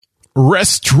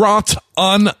Restaurant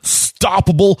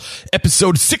Unstoppable,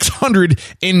 episode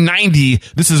 690.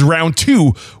 This is round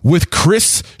 2 with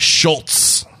Chris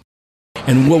Schultz.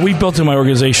 And what we built in my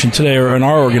organization today, or in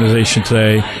our organization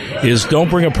today, is don't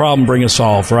bring a problem, bring a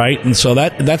solve, right? And so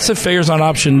that's the failures on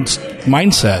options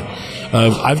mindset.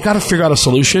 I've got to figure out a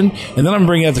solution, and then I'm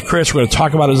bringing it to Chris. We're going to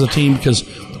talk about it as a team because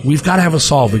we've got to have a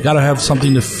solve. We've got to have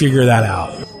something to figure that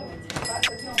out.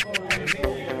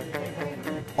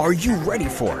 Are you ready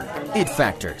for it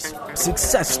factors,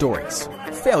 success stories,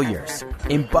 failures,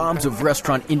 and bombs of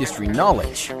restaurant industry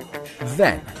knowledge?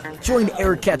 Then, join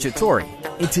Eric Cacciatore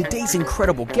and today's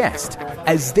incredible guest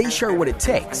as they share what it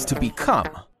takes to become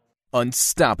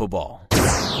unstoppable.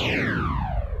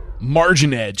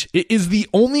 Margin Edge. It is the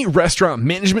only restaurant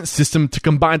management system to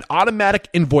combine automatic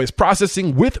invoice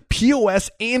processing with POS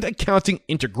and accounting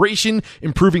integration,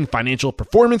 improving financial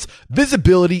performance,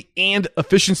 visibility, and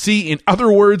efficiency. In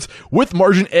other words, with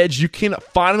Margin Edge, you can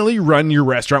finally run your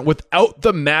restaurant without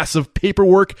the massive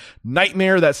paperwork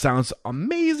nightmare. That sounds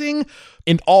amazing.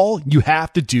 And all you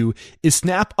have to do is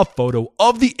snap a photo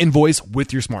of the invoice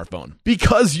with your smartphone.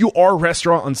 Because you are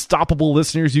Restaurant Unstoppable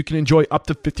listeners, you can enjoy up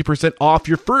to 50% off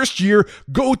your first year.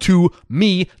 Go to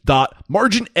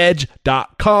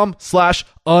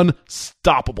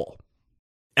me.marginedge.com/unstoppable.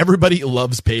 Everybody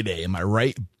loves payday, am I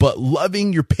right? But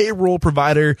loving your payroll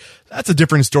provider, that's a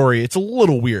different story. It's a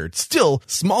little weird. Still,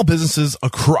 small businesses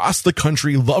across the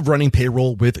country love running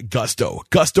payroll with Gusto.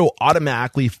 Gusto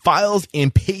automatically files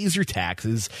and pays your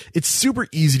taxes. It's super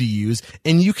easy to use,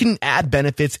 and you can add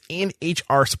benefits and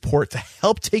HR support to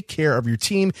help take care of your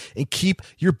team and keep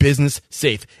your business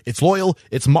safe. It's loyal,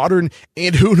 it's modern,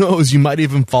 and who knows, you might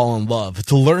even fall in love.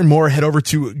 To learn more, head over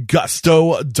to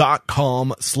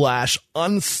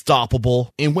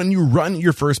gusto.com/unstoppable. And when you run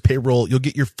your first payroll, you'll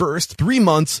get your first 3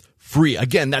 months free.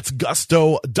 Again, that's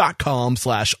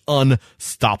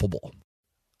gusto.com/unstoppable.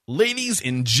 Ladies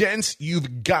and gents,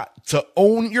 you've got to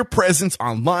own your presence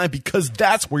online because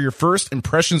that's where your first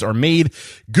impressions are made.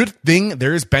 Good thing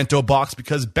there's Bento Box,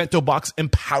 because Bento Box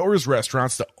empowers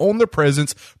restaurants to own their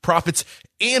presence, profits,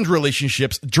 and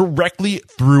relationships directly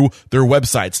through their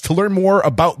websites. To learn more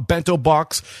about Bento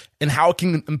Box and how it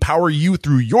can empower you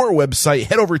through your website,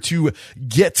 head over to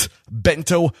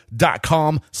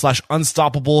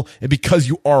getbento.com/unstoppable. And because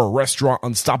you are Restaurant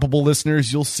Unstoppable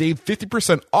listeners, you'll save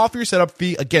 50% off your setup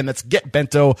fee. Again, that's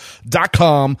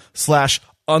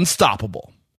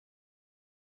getbento.com/unstoppable.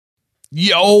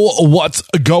 Yo, what's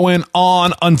going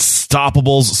on,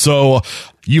 Unstoppables? So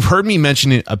you've heard me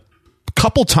mention it a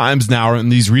couple times now in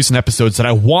these recent episodes that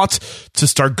I want to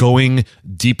start going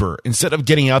deeper. Instead of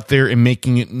getting out there and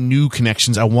making new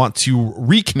connections, I want to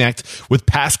reconnect with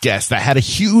past guests that had a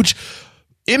huge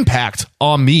impact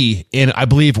on me, and I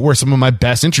believe were some of my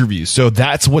best interviews. So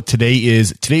that's what today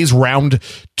is. Today's round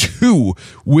 2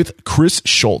 with Chris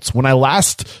Schultz. When I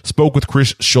last spoke with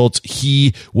Chris Schultz,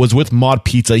 he was with Mod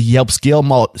Pizza. He helped scale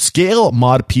Mod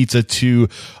Pizza to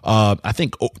I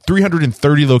think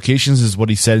 330 locations is what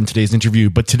he said in today's interview.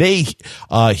 But today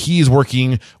he is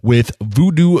working with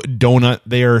Voodoo Donut.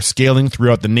 They are scaling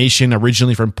throughout the nation,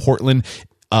 originally from Portland,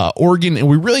 Oregon, and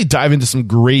we really dive into some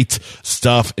great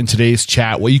stuff in today's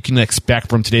chat, what you can expect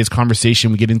from today's conversation.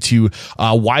 We get into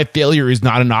why failure is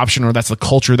not an option, or that's the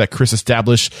culture that Chris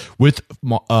established with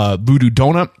Voodoo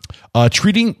Donut,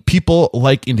 treating people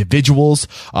like individuals,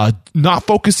 not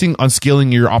focusing on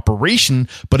scaling your operation,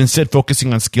 but instead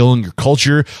focusing on scaling your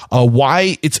culture,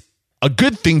 why it's a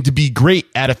good thing to be great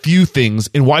at a few things,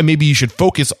 and why maybe you should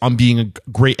focus on being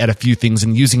great at a few things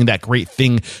and using that great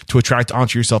thing to attract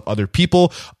onto yourself other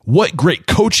people, what great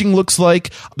coaching looks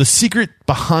like, the secret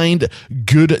behind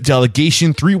good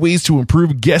delegation, 3 ways to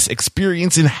improve guest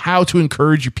experience, and how to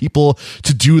encourage your people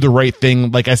to do the right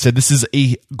thing. Like I said, this is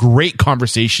a great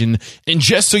conversation. And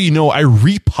just so you know, I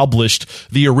republished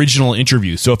the original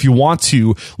interview. So if you want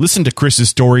to listen to Chris's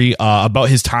story about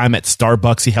his time at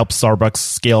Starbucks, he helped Starbucks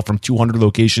scale from 200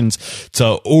 locations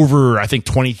to over, I think,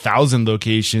 20,000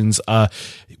 locations.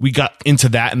 We got into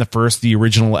that in the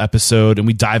original episode, and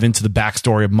we dive into the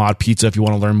backstory of Mod Pizza if you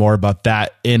want to learn more about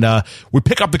that. And we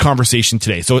pick up the conversation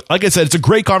today. So like I said, it's a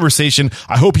great conversation.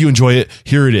 I hope you enjoy it.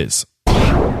 Here it is.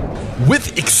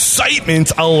 With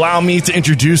excitement, allow me to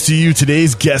introduce to you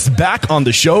today's guest back on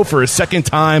the show for a second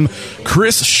time,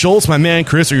 Chris Schultz. My man,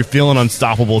 Chris, are you feeling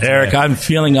unstoppable today? Eric, I'm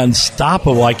feeling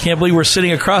unstoppable. I can't believe we're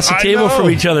sitting across the table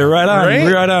from each other. Right on.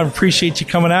 Right? Right on. Appreciate you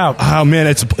coming out. Oh, man,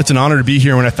 it's an honor to be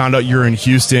here. When I found out you're in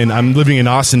Houston, I'm living in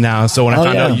Austin now. So when I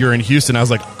found out you're in Houston, I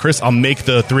was like, Chris, I'll make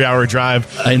the 3-hour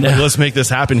drive. I know. Let's make this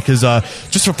happen. Because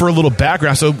just for a little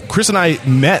background, so Chris and I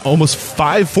met almost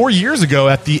 4 years ago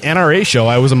at the NRA show.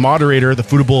 I was a moderator moderator at the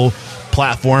Foodable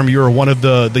platform. You were one of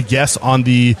the guests on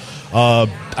the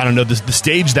the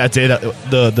stage that day, that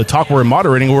the talk we were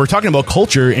moderating. We were talking about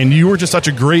culture, and you were just such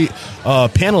a great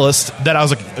panelist that I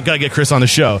was like, I gotta get Chris on the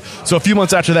show. So a few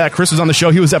months after that, Chris was on the show.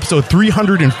 He was episode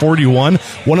 341,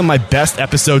 one of my best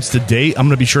episodes to date. I'm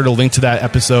gonna be sure to link to that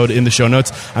episode in the show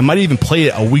notes. I might even play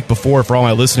it a week before for all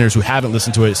my listeners who haven't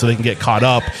listened to it, so they can get caught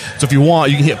up. So if you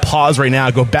want, you can hit pause right now,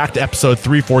 go back to episode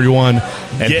 341,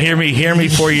 and hear me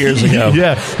 4 years ago.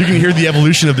 Yeah, you can hear the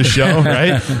evolution of the show,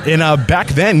 right? And back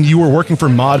then, you were working for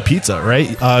Mod Pizza, right?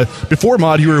 Before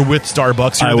Mod, you were with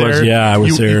Starbucks. I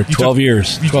was there 12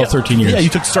 years, 13 years. Yeah, you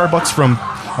took Starbucks from,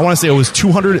 I want to say it was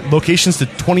 200 locations to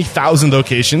 20,000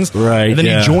 locations. Right. And then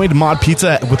you joined Mod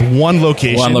Pizza with one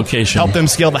location. One location. Helped them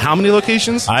scale to how many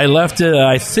locations? I left it,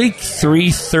 I think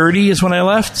 330 is when I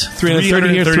left.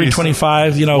 330 or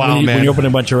 325, when you open a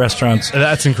bunch of restaurants.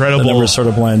 That's incredible. The numbers sort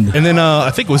of blend. And then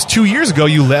I think it was 2 years ago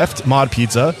you left Mod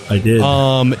Pizza. I did.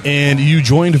 And you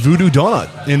joined Voodoo Donut.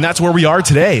 And that's where we are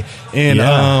today. And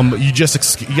you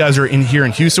guys are here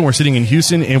in Houston. We're sitting in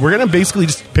Houston. And we're going to basically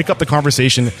just pick up the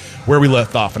conversation where we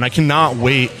left off. And I cannot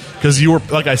wait, because you were,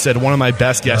 like I said, one of my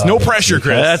best guests. No pressure,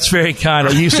 Chris. That's very kind.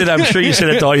 I'm sure you said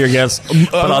it to all your guests,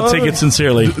 but I'll take it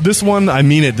sincerely. This one, I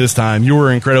mean it this time. You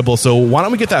were incredible. So why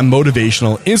don't we get that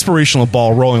motivational, inspirational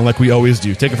ball rolling like we always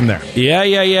do? Take it from there.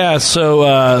 Yeah. So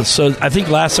I think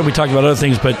last time we talked about other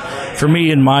things, but for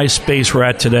me, in my space we're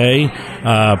at today,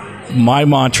 my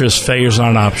mantra is failure's not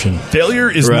an option. Failure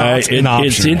is not an option.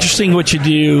 It's interesting what you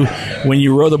do when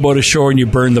you row the boat ashore and you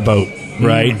burn the boat.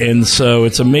 Right. And so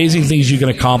it's amazing things you can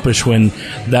accomplish when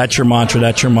that's your mantra,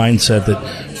 that's your mindset,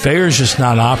 that failure is just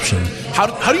not an option.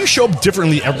 How do you show up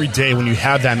differently every day when you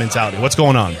have that mentality? What's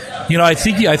going on? I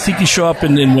think you show up,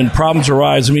 and when problems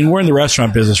arise, I mean, we're in the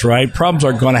restaurant business, right? Problems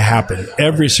are going to happen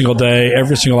every single day,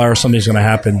 every single hour, something's going to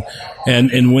happen.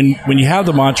 And when you have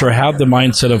the mantra, have the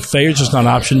mindset of failure is just not an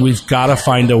option, we've got to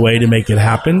find a way to make it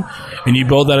happen. And you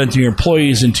build that into your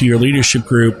employees, into your leadership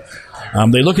group.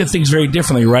 They look at things very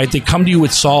differently, right? They come to you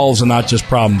with solves and not just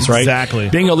problems, right? Exactly.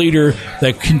 Being a leader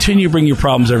that continue to bring you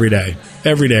problems every day,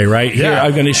 right? Here,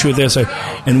 I've got an issue with this.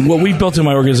 And what we built in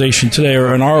my organization today,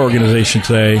 or in our organization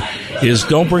today, is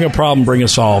don't bring a problem, bring a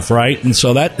solve, right? And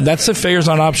so that's the failures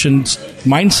on options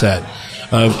mindset.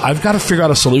 I've got to figure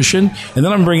out a solution, and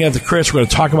then I'm bringing it to Chris. We're going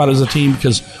to talk about it as a team,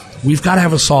 because we've got to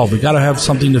have a solve. We've got to have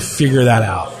something to figure that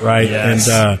out, right? Yes.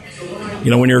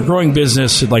 And when you're a growing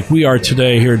business like we are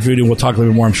today here at Voodoo, we'll talk a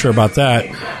little bit more, I'm sure, about that.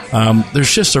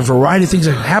 There's just a variety of things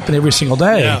that happen every single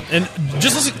day. Yeah, and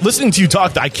just listening to you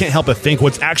talk, I can't help but think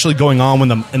what's actually going on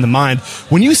in the mind.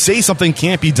 When you say something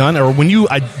can't be done, or when you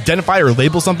identify or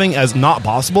label something as not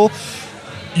possible,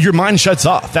 your mind shuts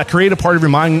off. That creative part of your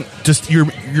mind, just your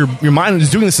mind is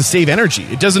doing this to save energy.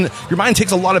 Your mind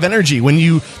takes a lot of energy. When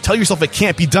you tell yourself it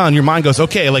can't be done, your mind goes,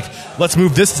 okay, let's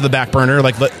move this to the back burner.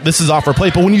 This is off our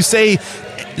plate. But when you say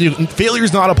failure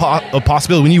is not a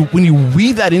possibility, when you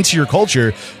weave that into your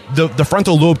culture, the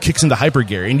frontal lobe kicks into hyper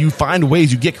gear, and you find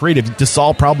ways, you get creative to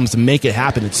solve problems, to make it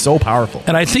happen. It's so powerful.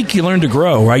 And I think you learn to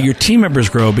grow, right? Your team members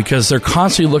grow because they're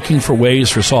constantly looking for ways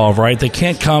for solve, right? They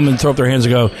can't come and throw up their hands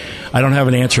and go, I don't have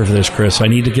an answer for this, Chris. I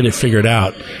need to get it figured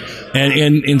out.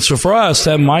 And so for us,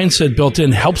 that mindset built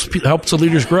in helps the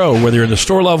leaders grow, whether you're at the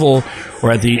store level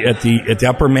or at the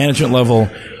upper management level.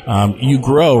 You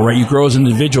grow, right? You grow as an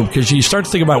individual, because you start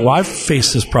to think about, well, I've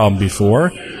faced this problem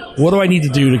before. What do I need to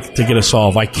do to get a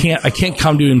solve? I can't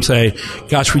come to you and say,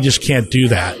 gosh, we just can't do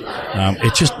that.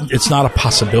 It's not a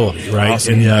possibility, right?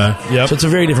 Awesome. And so it's a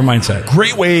very different mindset.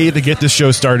 Great way to get this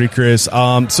show started, Chris.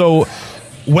 So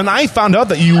when I found out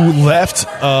that you left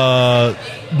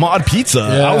Mod Pizza,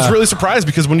 I was really surprised,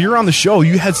 because when you were on the show,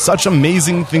 you had such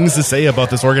amazing things to say about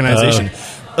this organization.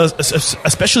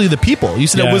 Especially the people. You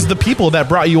said it was the people that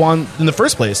brought you on in the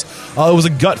first place. It was a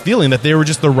gut feeling that they were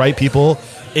just the right people,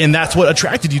 and that's what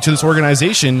attracted you to this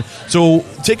organization. So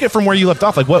take it from where you left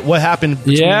off. What happened?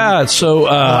 So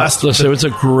listen, it was a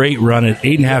great run at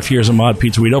 8.5 years of Mod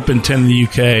Pizza. We'd opened 10 in the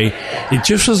UK. It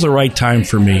just was the right time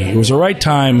for me. It was the right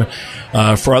time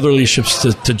for other leaderships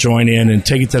to join in and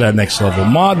take it to that next level.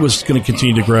 Mod was going to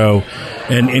continue to grow,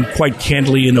 and quite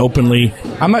candidly and openly,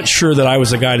 I'm not sure that I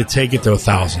was the guy to take it to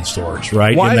 1,000 stores.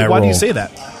 Right? Why do you say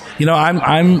that?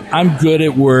 I'm good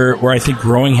at where I think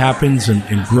growing happens,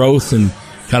 and growth and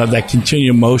kind of that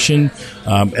continued motion.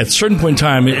 At a certain point in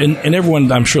time, and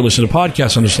everyone I'm sure listening to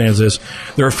podcasts understands this,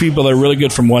 there are people that are really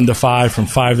good from 1 to 5, from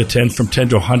 5 to 10, from 10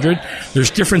 to 100. There's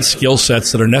different skill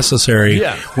sets that are necessary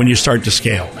when you start to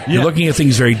scale. You're looking at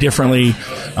things very differently.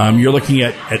 You're looking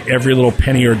at every little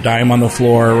penny or dime on the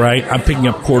floor, right? I'm picking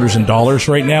up quarters and dollars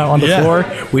right now on the floor.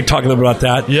 We talk a little bit about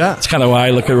that. Yeah. It's kind of why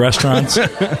I look at restaurants.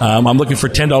 I'm looking for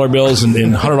 $10 bills and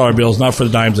 $100 bills, not for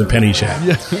the dimes and pennies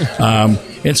yet.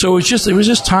 And so it was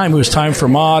just time. It was time for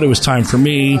Mod. It was time for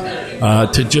me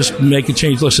to just make a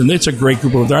change. Listen, it's a great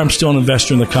group over there. I'm still an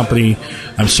investor in the company.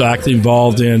 I'm still actively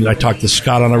involved in. I talk to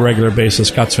Scott on a regular basis,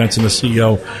 Scott Svensson, the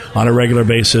CEO, on a regular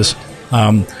basis.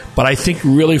 But I think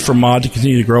really for Mod to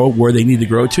continue to grow where they need to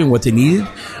grow to and what they needed,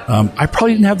 I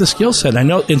probably didn't have the skill set. I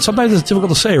know, and sometimes it's difficult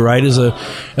to say, right? As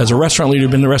a restaurant leader,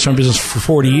 been in the restaurant business for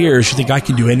 40 years, you think I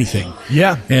can do anything.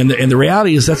 Yeah. And the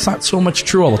reality is that's not so much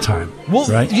true all the time. Well,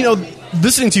 right?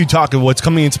 Listening to you talk, what's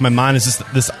coming into my mind is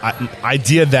this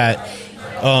idea that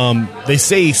they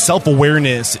say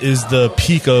self-awareness is the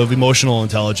peak of emotional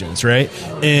intelligence, right?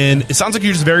 And it sounds like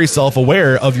you're just very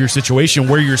self-aware of your situation,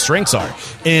 where your strengths are.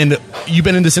 And you've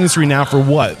been in this industry now for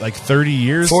what, like 30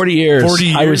 years? 40 years. 40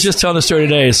 years. I was just telling the story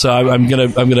today, so I'm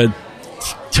gonna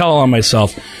tell on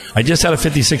myself. I just had a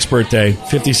 56th birthday,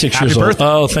 56 Happy years birthday.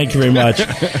 old. Oh, thank you very much.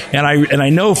 and I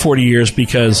know 40 years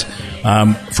because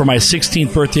for my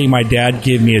 16th birthday, my dad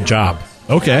gave me a job.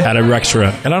 Okay. At a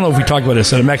restaurant. And I don't know if we talked about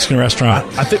this, at a Mexican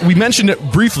restaurant. I think we mentioned it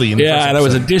briefly. Yeah, and I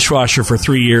was a dishwasher for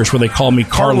 3 years where they called me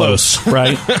Carlos,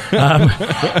 right?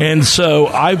 And so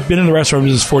I've been in the restaurant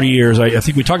business 40 years. I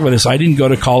think we talked about this. I didn't go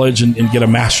to college and get a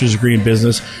master's degree in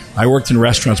business. I worked in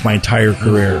restaurants my entire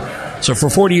career. So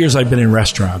for 40 years, I've been in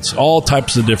restaurants, all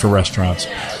types of different restaurants.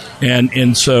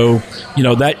 And so,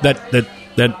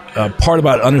 that part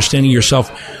about understanding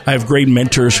yourself, I have great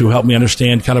mentors who help me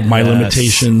understand kind of my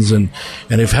limitations and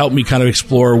have helped me kind of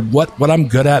explore what I'm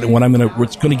good at and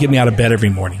what's going to get me out of bed every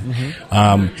morning.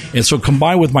 And so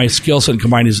combined with my skill set, do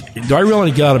I really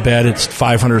want to get out of bed at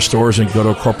 500 stores and go to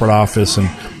a corporate office and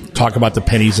talk about the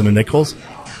pennies and the nickels?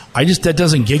 That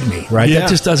doesn't gig me, right? Yeah. That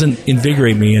just doesn't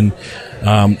invigorate me.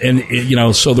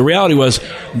 So the reality was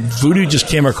Voodoo just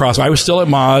came across. I was still at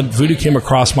Mod. Voodoo came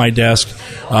across my desk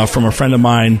from a friend of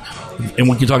mine. And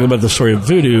when you talk about the story of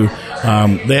Voodoo,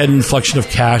 they had an inflection of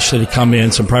cash that had come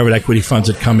in. Some private equity funds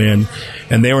had come in,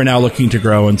 and they were now looking to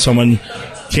grow. And someone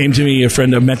came to me,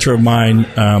 a mentor of mine,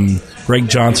 Greg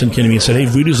Johnson, came to me and said, "Hey,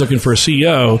 Voodoo's looking for a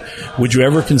CEO. Would you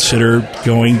ever consider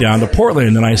going down to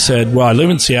Portland?" And I said, "Well, I live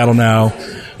in Seattle now.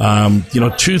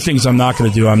 Two things I'm not going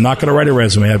to do. I'm not going to write a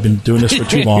resume. I've been doing this for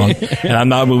too long, and I'm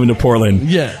not moving to Portland."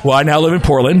 Yeah. Well, I now live in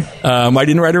Portland. I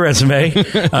didn't write a resume,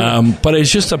 but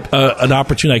it's just an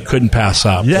opportunity I couldn't pass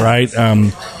up, right?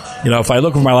 If I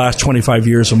look at my last 25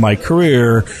 years of my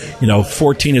career,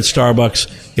 14 at Starbucks,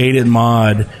 8 at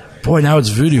Mod. Boy, now it's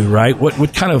Voodoo, right?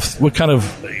 What kind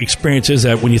of experience is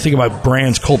that when you think about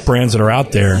brands, cult brands that are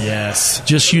out there? Yes,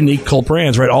 just unique cult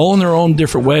brands, right? All in their own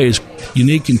different ways,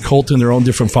 unique and cult in their own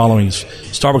different followings.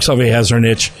 Starbucks obviously has their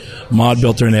niche, Mod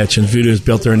built their niche, and Voodoo has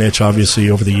built their niche,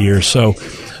 obviously, over the years. So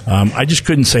I just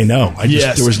couldn't say no.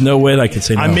 There was no way that I could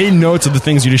say no. I made notes of the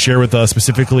things you just shared with us,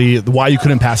 specifically why you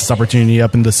couldn't pass this opportunity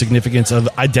up and the significance of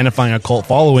identifying a cult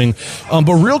following.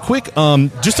 But real quick,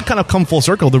 just to kind of come full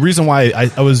circle, the reason why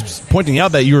I was pointing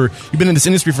out that you've been in this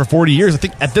industry for 40 years, I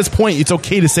think at this point it's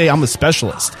okay to say I'm a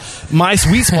specialist. My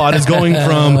sweet spot is going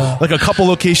from like a couple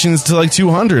locations to like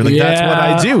 200. That's what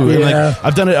I do. And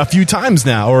I've done it a few times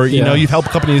now, or you've helped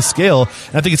companies scale.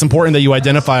 And I think it's important that you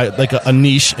identify like a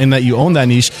niche and that you own that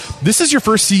niche. This is your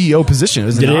first CEO position,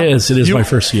 isn't it? It is my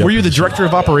first CEO. Were you the director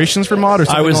of operations for Mod? Or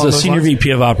I was the senior VP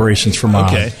of operations for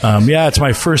Mod. Okay. It's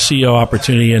my first CEO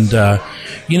opportunity. And,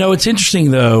 it's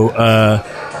interesting, though,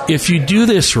 if you do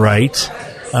this right,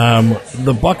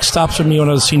 the buck stops with me when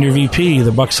I was a senior VP.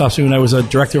 The buck stops me when I was a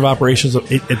director of operations at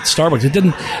Starbucks.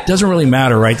 It doesn't really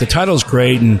matter, right? The title's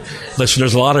great, and listen,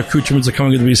 there's a lot of accoutrements that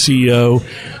come to be CEO.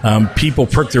 People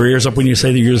perk their ears up when you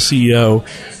say that you're the CEO.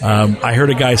 I heard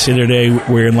a guy say the other day,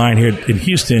 we're in line here in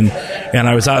Houston, and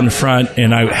I was out in front,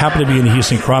 and I happened to be in the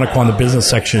Houston Chronicle on the business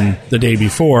section the day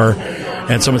before,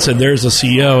 and someone said, "There's the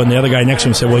CEO," and the other guy next to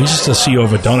him said, "Well, he's just the CEO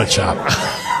of a donut shop."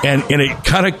 And it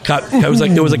kind of got, I was like,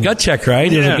 it was a gut check,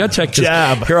 right? It was a gut check.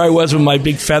 Here I was with my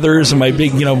big feathers and my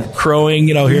big, crowing,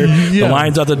 here. The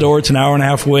line's out the door. It's an hour and a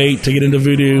half wait to get into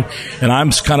Voodoo. And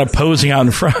I'm kind of posing out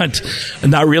in front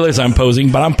and not realize I'm posing,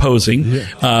 but I'm posing.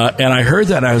 And I heard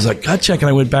that and I was like, gut check. And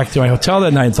I went back to my hotel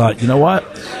that night and thought, you know what?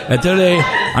 At the end of the day,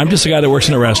 I'm just a guy that works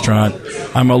in a restaurant.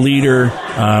 I'm a leader.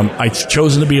 I've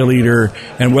chosen to be a leader.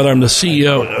 And whether I'm the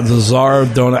CEO, the czar of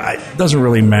donut, it doesn't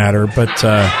really matter. But,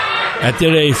 at the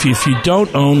end of the day, if you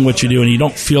don't own what you do and you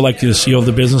don't feel like you're the CEO of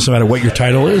the business, no matter what your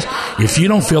title is, if you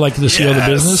don't feel like you're the CEO of the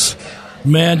business,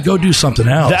 man, go do something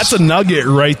else. That's a nugget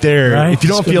right there. Right? If you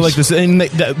don't feel like this, and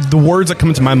the words that come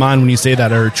into my mind when you say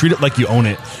that are treat it like you own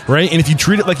it, right? And if you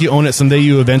treat it like you own it, someday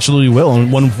you eventually will in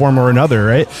one form or another,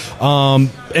 right?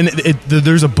 And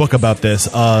there's a book about this.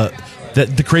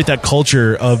 That to create that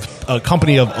culture of a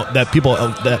company of that people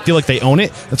that feel like they own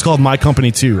it. It's called My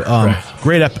Company Too.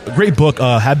 Great book.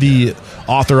 Had the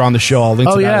author on the show. I'll link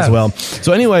to that as well.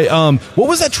 So anyway, what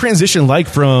was that transition like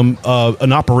from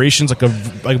an operations,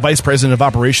 like vice president of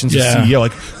operations to CEO?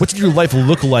 Like, what did your life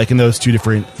look like in those two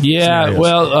different scenarios?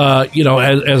 Well,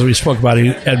 as we spoke about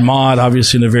it, at Mod,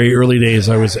 obviously in the very early days,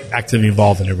 I was actively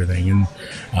involved in everything.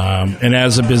 And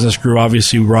as the business grew,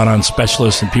 obviously we brought on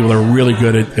specialists and people that are really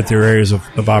good at their areas of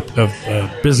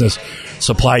business,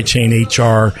 supply chain,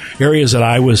 HR, areas that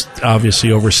I was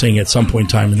obviously overseeing at some point in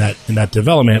time in that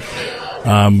development.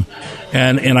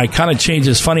 And I kind of changed.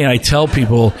 It's funny. I tell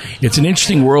people it's an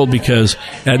interesting world because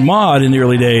at Mod in the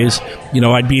early days,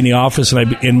 I'd be in the office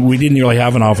and we didn't really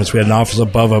have an office. We had an office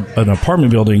above an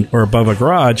apartment building or above a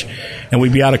garage, and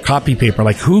we'd be out of copy paper.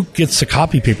 Like, who gets the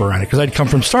copy paper on it? Because I'd come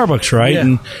from Starbucks, right? Yeah.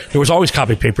 And there was always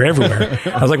copy paper everywhere.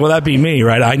 I was like, well, that'd be me,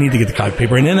 right? I need to get the copy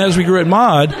paper. And then as we grew at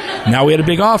Mod, now we had a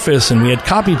big office and we had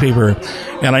copy paper.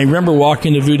 And I remember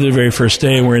walking to Voodoo the very first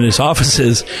day, and we're in these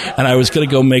offices, and I was going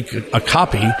to go make a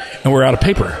copy, and we're out of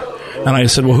paper. And I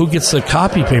said, well, who gets the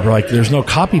copy paper? Like, there's no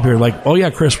copy paper. Like, oh,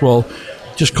 yeah, Chris, well,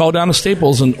 just call down to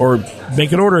Staples or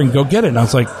make an order and go get it. And I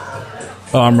was like,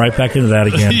 oh, I'm right back into that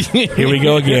again. Here we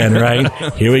go again,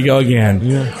 right? Here we go again.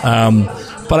 Yeah.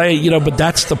 But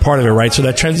that's the part of it, right? So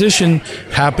that transition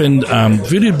happened.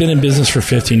 Voodoo had been in business for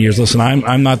 15 years. Listen,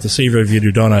 I'm not the savior of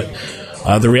Voodoo Donut.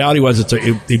 The reality was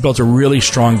they built a really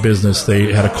strong business.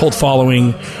 They had a cult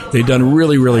following. They'd done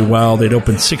really, really well. They'd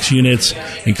opened 6 units,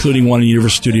 including one in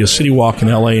Universal Studios City Walk in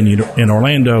L.A. and in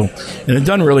Orlando, and they'd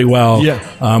done really well. Yeah.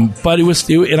 But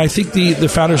and I think the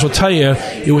founders will tell you,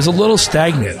 it was a little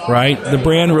stagnant, right? The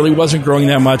brand really wasn't growing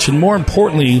that much, and more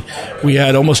importantly, we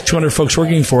had almost 200 folks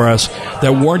working for us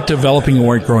that weren't developing and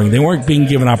weren't growing. They weren't being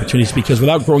given opportunities because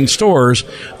without growing stores,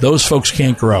 those folks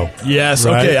can't grow. Yes.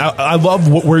 Right? Okay. I love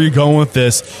where you're going with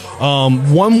this.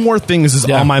 One more thing is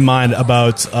on my mind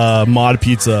about Mod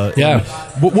Pizza. Yeah.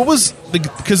 What was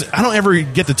because I don't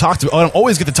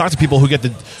always get to talk to people who get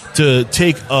to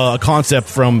take a concept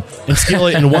from and scale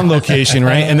it in one location,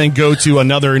 right, and then go to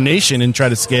another nation and try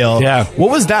to scale. Yeah. What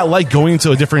was that like going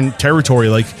to a different territory?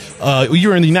 Like you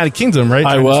were in the United Kingdom, right?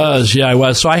 I was.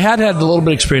 So I had a little bit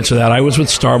of experience with that. I was with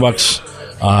Starbucks.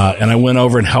 And I went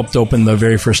over and helped open the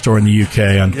very first store in the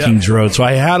UK on Kings Road. So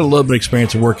I had a little bit of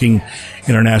experience of working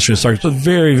internationally with Starbucks, but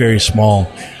very, very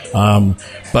small.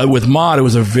 But with Mod, it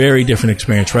was a very different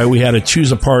experience, right? We had to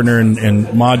choose a partner,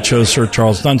 and Mod chose Sir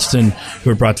Charles Dunstan, who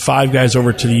had brought 5 guys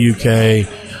over to the UK.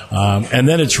 And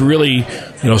then it's really,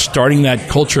 starting that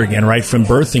culture again, right, from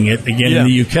birthing it again in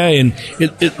the UK. And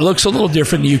it looks a little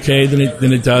different in the UK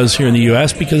than it does here in the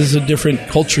US because it's a different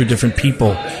culture, different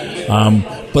people.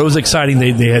 But it was exciting.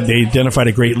 They identified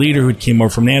a great leader who came over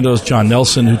from Nando's, John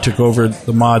Nelson, who took over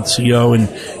the Mod CEO in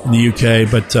the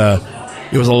UK. But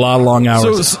it was a lot of long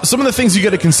hours. So some of the things you got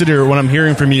to consider when I'm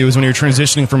hearing from you is when you're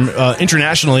transitioning from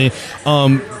internationally.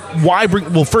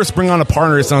 First bring on a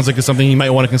partner. It sounds like it's something you might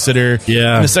want to consider.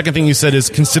 Yeah. And the second thing you said is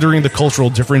considering the cultural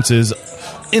differences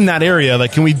in that area.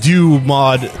 Like, can we do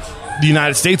Mod the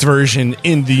United States version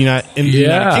in the United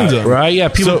Kingdom? Right. Yeah.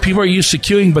 People are used to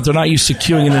queuing, but they're not used to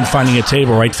queuing and then finding a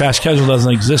table. Right. Fast casual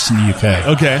doesn't exist in the UK.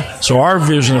 Okay. So our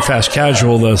vision of fast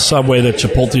casual, the Subway, the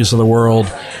Chipotles of the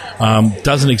world,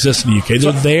 doesn't exist in the UK.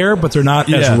 They're there, but they're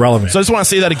not as relevant. So I just want to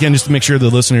say that again, just to make sure the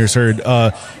listeners heard.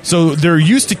 So they're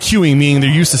used to queuing, meaning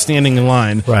they're used to standing in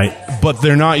line, right? But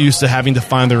they're not used to having to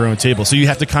find their own table. So you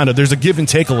have to there's a give and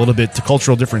take a little bit to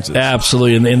cultural differences.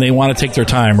 Absolutely, and they want to take their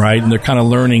time, right? And they're kind of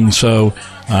learning. So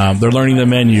they're learning the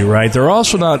menu, right? They're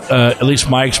also not, at least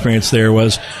my experience there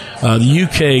was,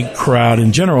 the UK crowd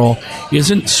in general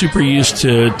isn't super used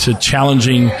to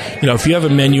challenging. If you have a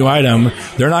menu item,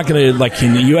 they're not going to, like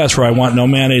in the US where I want no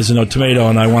mayonnaise and no tomato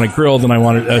and I want it grilled and I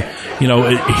want it,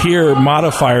 here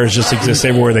modifiers just exist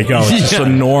everywhere they go. It's just a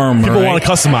norm. People want to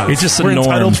customize. It's just We're a norm.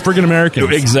 Entitled friggin'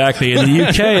 Americans. Exactly. In the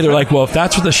UK, they're like, well, if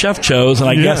that's what the chef chose, and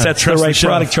I guess that's the right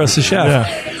product, trust the chef.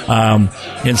 Yeah.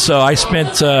 And so I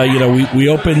spent, we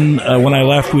opened opened, when I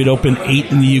left, we'd opened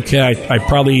 8 in the UK.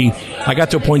 I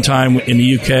got to a point in time in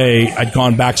the UK, I'd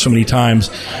gone back so many times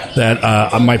that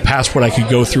on my passport I could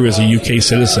go through as a UK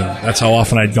citizen. That's how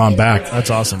often I'd gone back. That's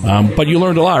awesome. But you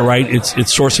learned a lot, right? It's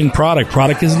sourcing product.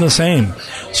 Product isn't the same.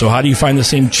 So how do you find the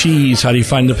same cheese? How do you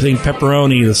find the same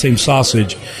pepperoni, the same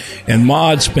sausage? And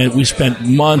we spent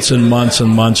months and months and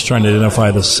months trying to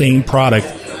identify the same product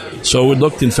so it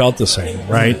looked and felt the same,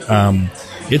 right?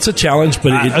 It's a challenge,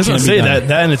 but I was going to say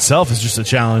that in itself is just a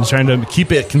challenge, trying to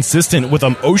keep it consistent with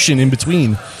an ocean in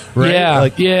between,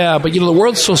 right? Yeah, but the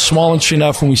world's so small and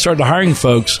enough. When we started hiring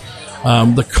folks,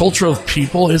 the culture of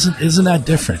people isn't that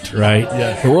different, right?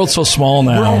 Yeah. The world's so small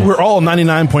now. We're all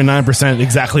 99.9%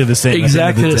 exactly the same.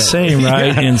 Exactly the same, right?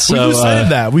 Yeah. And so we lose sight of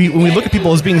that. When we look at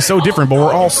people as being so different, but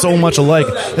we're all so much alike,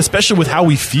 especially with how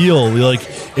we feel.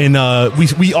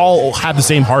 We all have the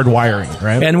same hard wiring,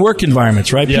 right? And work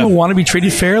environments, right? Yeah. People want to be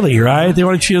treated fairly, right? They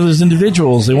want to be treated as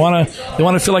individuals. They want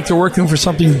to feel like they're working for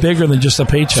something bigger than just a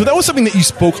paycheck. So that was something that you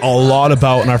spoke a lot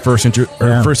about in our first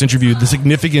interview, the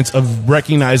significance of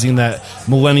recognizing that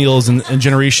millennials and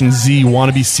Generation Z want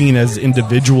to be seen as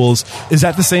individuals. Is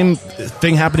that the same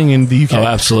thing happening in the UK? Oh,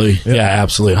 absolutely. Yeah,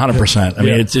 absolutely. 100%. I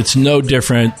mean, it's no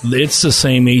different. It's the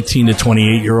same 18 to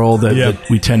 28-year-old that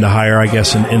we tend to hire, I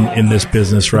guess, in this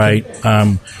business, right?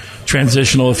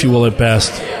 Transitional, if you will, at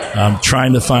best.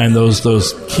 Trying to find those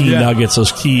key nuggets,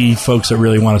 those key folks that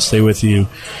really want to stay with you.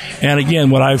 And again,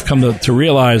 what I've come to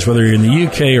realize, whether you're in the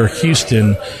UK or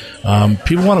Houston,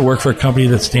 people want to work for a company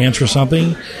that stands for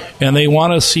something, and they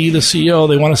want to see the CEO,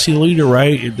 they want to see the leader,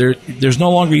 right? There's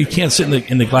no longer, you can't sit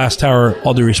in the glass tower,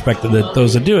 all due respect to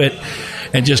those that do it,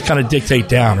 and just kind of dictate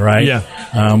down, right? Yeah.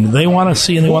 They want to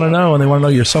see and they want to know, and they want to know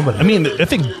you're somebody. I mean, I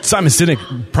think Simon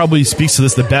Sinek probably speaks to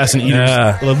this the best, and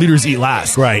leaders eat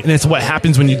last. Right. And it's what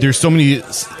happens when there's so many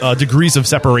degrees of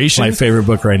separation. My favorite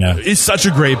book right now. It's such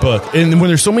a great book. And when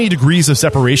there's so many degrees of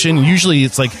separation, usually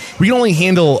it's like we can only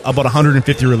handle about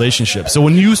 150 relationships. So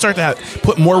when you start to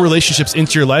put more relationships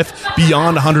into your life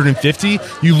beyond 150,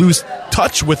 you lose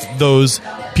touch with those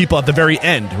people at the very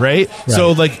end, right?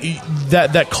 So like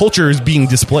that culture is being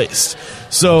displaced.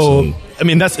 So absolutely. I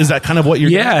mean, is that kind of what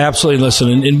you're doing? Yeah, absolutely. Listen,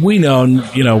 and we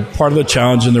know, part of the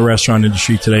challenge in the restaurant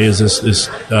industry today is this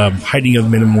heightening of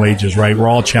minimum wages, right? We're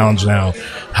all challenged now.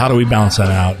 How do we balance that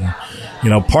out?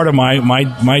 And, part of my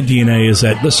DNA is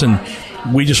that, listen,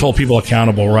 we just hold people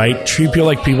accountable, right? Treat people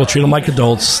like people, treat them like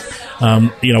adults. We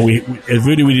at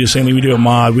Voodoo, we do the same thing we do at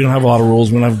Mod. We don't have a lot of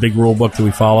rules. We don't have a big rule book that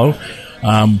we follow.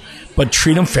 But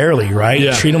treat them fairly, right?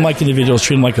 Yeah. Treat them like individuals,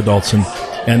 treat them like adults.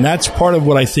 And that's part of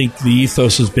what I think the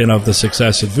ethos has been of the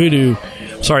success at Voodoo.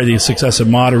 The success at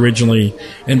Mod originally.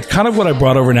 And kind of what I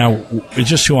brought over now is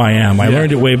just who I am. I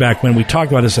learned it way back when we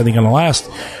talked about this, I think, on the last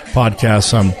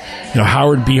podcast.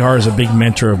 Howard Behar is a big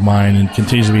mentor of mine and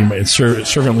continues to be my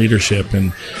servant leadership.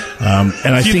 And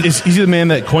I think is he the man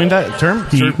that coined that term?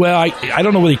 I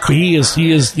don't know what he is.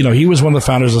 He was one of the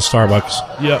founders of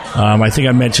Starbucks. Yeah. I think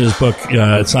I mentioned his book.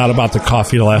 It's not about the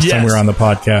coffee. The last time we were on the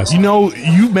podcast.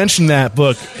 You mentioned that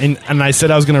book, and I said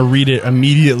I was going to read it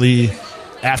immediately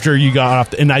after you got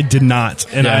off, and I did not.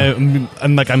 And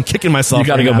I'm kicking myself. You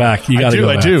got to go back. You got to go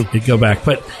back. I do. You go back.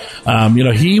 But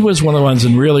he was one of the ones,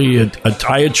 and really,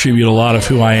 I attribute a lot of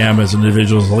who I am as an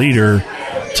individual, as a leader,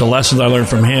 to lessons I learned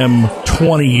from him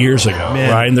 20 years ago,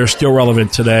 right? And they're still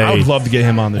relevant today. I would love to get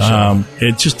him on the show.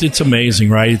 It's amazing,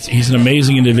 right? He's an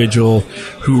amazing individual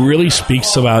who really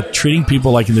speaks about treating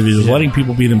people like individuals, letting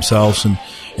people be themselves,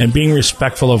 and being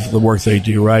respectful of the work they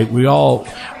do, right? We all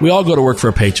go to work for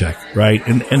a paycheck, right?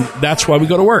 And that's why we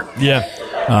go to work. Yeah.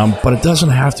 But it doesn't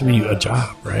have to be a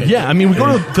job, right? Yeah, I mean, we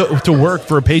go to work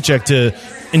for a paycheck to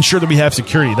ensure that we have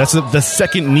security. That's the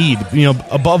second need,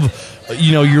 above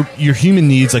your human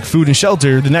needs like food and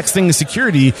shelter. The next thing is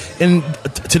security, and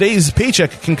today's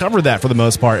paycheck can cover that for the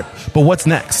most part. But what's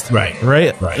next? Right.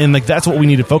 And like that's what we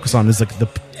need to focus on is like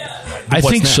I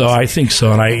think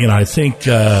so, and I think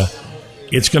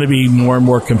it's going to be more and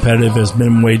more competitive as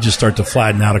minimum wages start to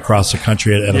flatten out across the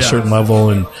country at a certain level,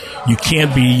 and you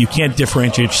can't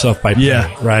differentiate yourself by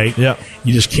pay, right? Yeah,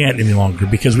 you just can't any longer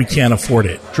because we can't afford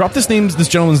it. Drop this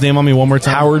gentleman's name on me one more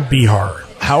time. Howard Behar.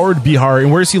 Howard Behar,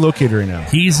 and where is he located right now?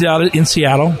 He's out in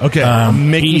Seattle. Okay,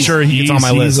 I'm making sure he gets on my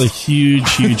list. He's a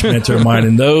huge mentor of mine,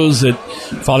 and those that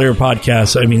follow your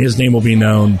podcast, I mean, his name will be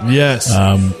known. Yes,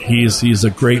 he's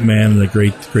a great man and a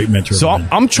great mentor. So of mine.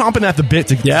 I'm chomping at the bit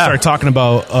to start talking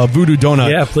about Voodoo Doughnut.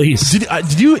 Yeah, please.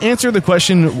 Did you answer the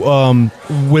question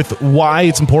with why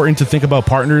it's important to think about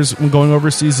partners when going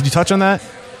overseas? Did you touch on that?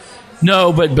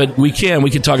 No, but we can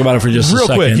talk about it for just real a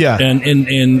second. Quick, yeah.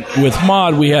 And with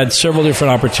Mod, we had several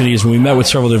different opportunities, and we met with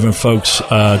several different folks,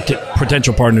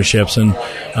 potential partnerships, and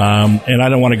I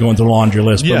don't want to go into the laundry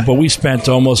list, but we spent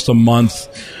almost a month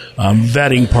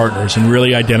vetting partners and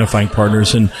really identifying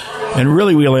partners, and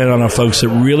really we landed on our folks that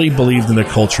really believed in the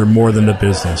culture more than the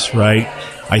business, right?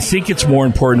 I think it's more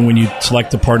important when you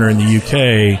select a partner in the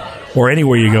UK or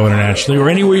anywhere you go internationally or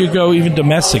anywhere you go even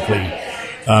domestically.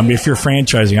 If you're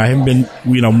franchising, I haven't been,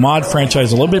 Mod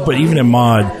franchise a little bit, but even in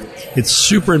Mod, it's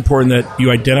super important that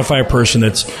you identify a person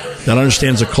that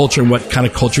understands the culture and what kind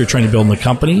of culture you're trying to build in the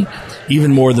company,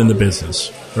 even more than the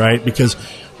business, right? Because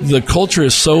the culture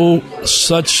is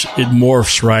such it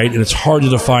morphs, right? And it's hard to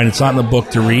define. It's not in the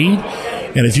book to read.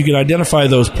 And if you can identify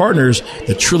those partners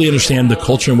that truly understand the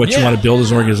culture and what you want to build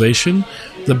as an organization,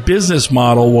 the business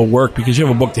model will work because you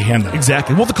have a book to hand them.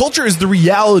 Exactly. Well, the culture is the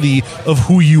reality of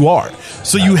who you are.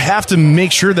 So you have to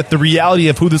make sure that the reality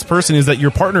of who this person is that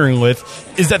you're partnering with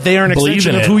is that they are an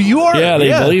extension of who you are. Yeah, they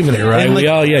believe in it, right? And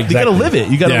exactly. You got to live it.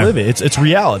 You got to live it. It's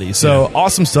reality. So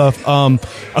awesome stuff.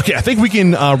 Okay, I think we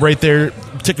can right there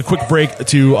take a quick break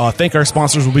to thank our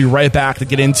sponsors. We'll be right back to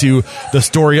get into the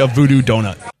story of Voodoo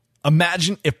Doughnut.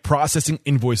 Imagine if processing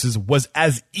invoices was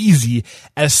as easy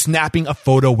as snapping a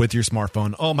photo with your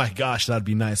smartphone. Oh my gosh, that'd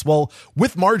be nice. Well,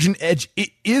 with Margin Edge, it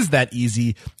is that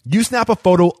easy. You snap a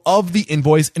photo of the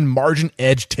invoice and Margin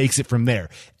Edge takes it from there.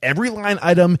 Every line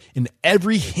item and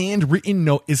every handwritten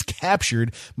note is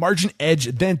captured. Margin Edge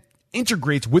then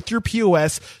integrates with your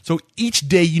POS, so each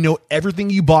day you know everything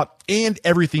you bought and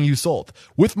everything you sold.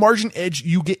 With Margin Edge,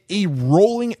 you get a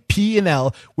rolling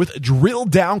P&L with drill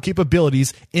down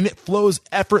capabilities, and it flows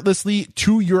effortlessly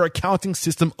to your accounting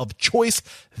system of choice.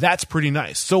 That's pretty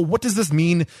nice. So what does this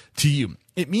mean to you?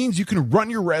 It means you can run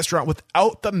your restaurant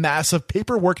without the massive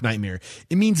paperwork nightmare.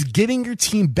 It means getting your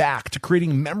team back to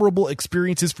creating memorable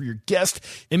experiences for your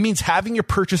guests. It means having your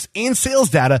purchase and sales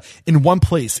data in one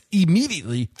place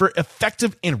immediately for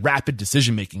effective and rapid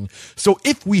decision making. So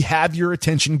if we have your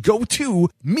attention, go to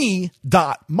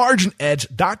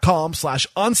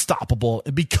me.marginedge.com/unstoppable.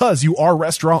 And because you are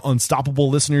Restaurant Unstoppable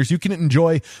listeners, you can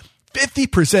enjoy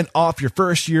 50% off your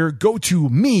first year. Go to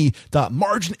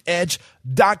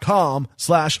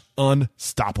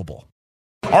me.marginedge.com/unstoppable.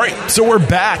 All right, so we're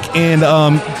back, and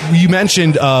you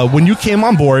mentioned when you came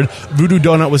on board, Voodoo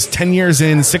Doughnut was 10 years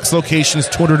in, 6 locations,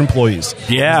 200 employees.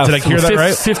 Yeah. Did I hear that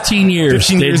right? 15 years.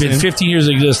 They've been 15 years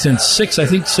of existence. 6, I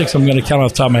think 6, I'm going to count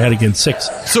off the top of my head again, 6.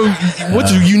 So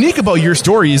what's unique about your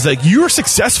story is like you're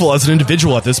successful as an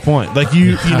individual at this point. Like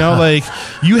you know, like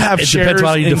you have it shares. Depends on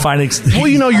how you define it. Well,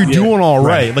 you're doing all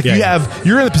right. Like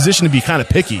you're in the position to be kind of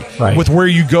picky with where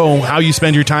you go, how you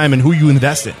spend your time, and who you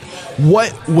invest in.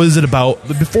 What was it about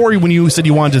before when you said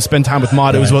you wanted to spend time with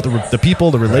Mod? It was about the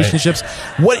people, the relationships.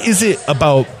 What is it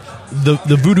about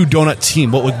the Voodoo Doughnut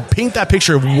team? What would paint that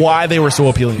picture of why they were so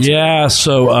appealing to you? Yeah,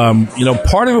 so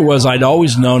part of it was I'd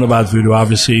always known about Voodoo,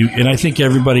 obviously, and I think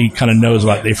everybody kind of knows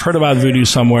about it. They've heard about Voodoo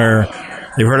somewhere.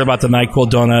 They've heard about the NyQuil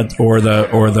donut or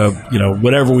the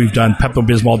whatever we've done,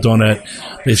 Pepto-Bismol donut.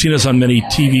 They've seen us on many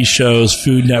TV shows,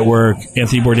 Food Network.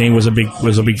 Anthony Bourdain was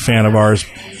a big fan of ours.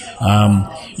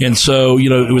 And so,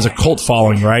 it was a cult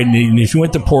following, right? And if you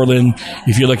went to Portland,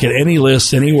 if you look at any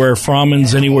list, anywhere,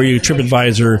 Fromman's, anywhere you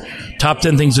TripAdvisor, top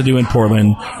 10 things to do in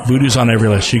Portland, Voodoo's on every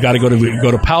list. You got to go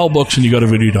to Powell Books and you go to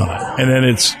Voodoo Doughnut. And then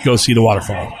it's go see the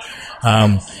waterfall.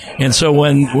 And so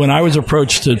when I was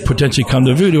approached to potentially come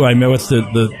to Voodoo, I met with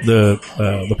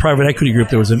the private equity group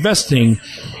that was investing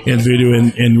in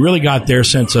Voodoo and really got their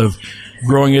sense of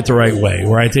growing it the right way,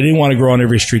 right? They didn't want to grow on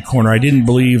every street corner. I didn't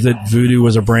believe that Voodoo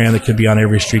was a brand that could be on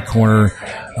every street corner.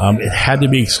 It had to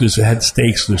be exclusive. It had to stay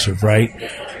exclusive, right?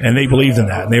 And they believed in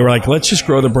that. And they were like, let's just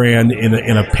grow the brand in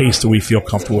a pace that we feel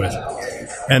comfortable with.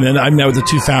 And then I met with the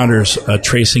 2 founders,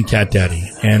 Trace and Cat Daddy.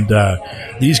 And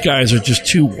these guys are just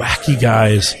 2 wacky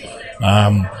guys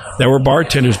that were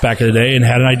bartenders back in the day and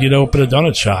had an idea to open a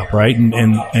donut shop, right?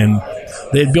 And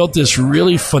they had built this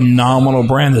really phenomenal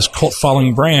brand, this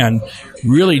cult-following brand,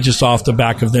 really just off the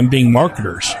back of them being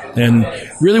marketers. And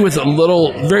really with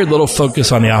very little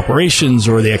focus on the operations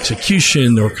or the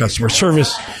execution or customer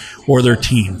service or their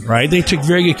team, right? They took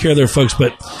very good care of their folks,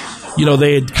 but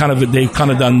they've kind of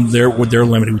done their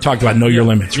limit. We talked about know your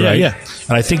limits, right? Yeah.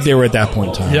 And I think they were at that point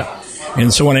in time. Yeah.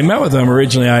 And so when I met with them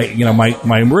originally,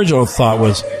 my original thought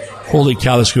was, holy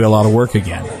cow, this could be a lot of work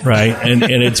again, right? And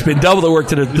it's been double the work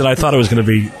that I thought it was going to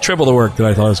be, triple the work that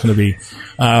I thought it was going to be.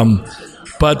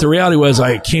 But the reality was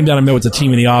I came down and met with the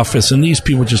team in the office, and these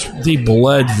people they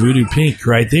bled Voodoo Pink,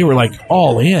 right? They were like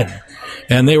all in.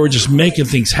 And they were just making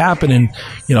things happen and,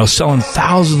 selling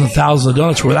thousands and thousands of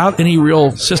donuts without any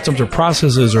real systems or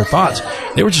processes or thoughts.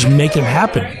 They were just making them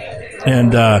happen.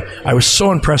 And I was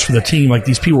so impressed with the team. Like,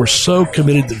 these people were so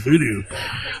committed to Voodoo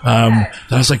that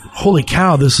I was like, holy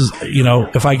cow, this is,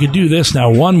 if I could do this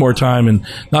now one more time, and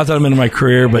not that I'm into my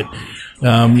career, but,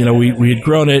 we had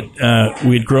grown it.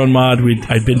 We had grown Mod.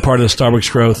 I'd been part of the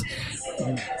Starbucks growth.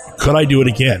 Could I do it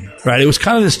again? Right? It was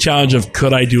kind of this challenge of,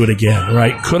 could I do it again?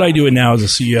 Right? Could I do it now as a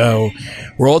CEO?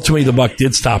 Where ultimately the buck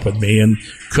did stop with me, and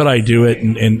could I do it?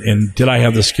 And did I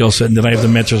have the skill set? And did I have the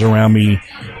mentors around me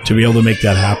to be able to make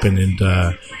that happen?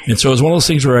 And so it was one of those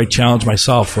things where I challenged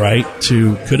myself, right?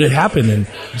 To, could it happen? And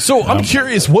so I'm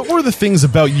curious, what were the things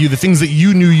about you, the things that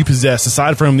you knew you possessed,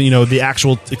 aside from, the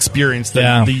actual experience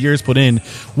that the years put in,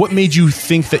 what made you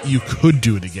think that you could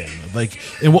do it again? Like,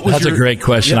 and what was That's a great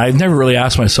question. Yeah. I've never really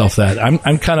asked myself that.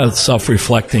 I'm kind of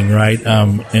self-reflecting, right?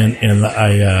 And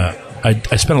I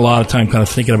spent a lot of time kind of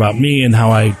thinking about me and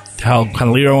how kind of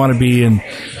leader I want to be.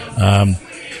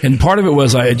 And part of it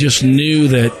was I just knew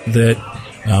that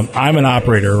I'm an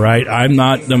operator, right? I'm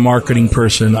not the marketing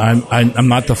person. I'm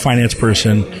not the finance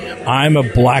person. I'm a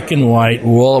black and white,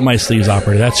 roll up my sleeves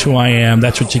operator. That's who I am.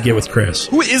 That's what you get with Chris.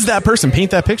 Who is that person?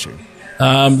 Paint that picture.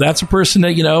 That's a person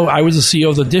that, I was the CEO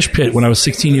of the Dish Pit when I was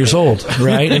 16 years old,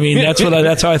 right? I mean,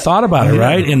 that's how I thought about it,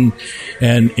 right?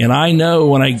 And I know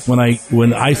when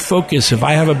I focus, if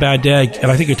I have a bad day,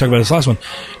 and I think we talked about this last one,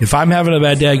 if I'm having a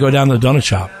bad day, I go down to the donut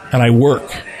shop and I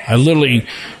work. I literally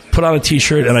put on a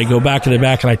t-shirt and I go back in the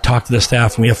back and I talk to the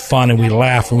staff and we have fun and we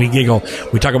laugh and we giggle.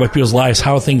 We talk about people's lives,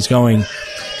 how are things going?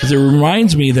 Because it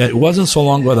reminds me that it wasn't so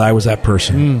long ago that I was that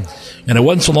person. And it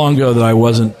wasn't so long ago that I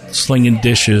wasn't slinging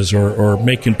dishes or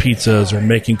making pizzas or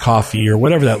making coffee or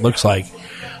whatever that looks like.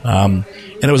 And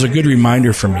it was a good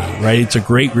reminder for me, right? It's a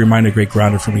great reminder, great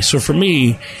grounder for me. So for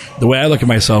me, the way I look at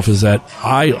myself is that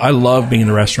I love being in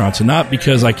the restaurants, and not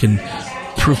because I can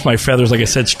proof my feathers, like I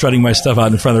said, strutting my stuff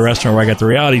out in front of the restaurant where I got the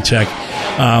reality check.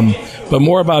 But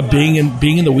more about being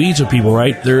in the weeds with people,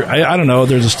 right? I don't know.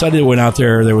 There's a study that went out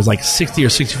there. There was like 60 or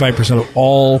 65% of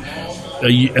all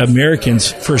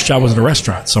Americans' first job was in a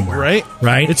restaurant somewhere.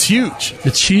 Right? It's huge.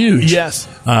 It's huge. Yes.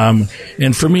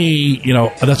 And for me,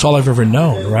 that's all I've ever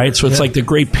known, right? So it's like the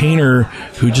great painter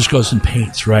who just goes and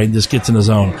paints, right? And just gets in the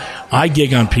zone. I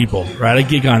gig on people, right? I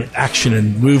gig on action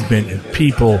and movement and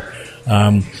people.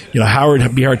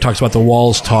 Howard B. Hart talks about the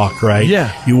walls talk, right?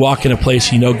 Yeah. You walk in a place,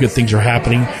 good things are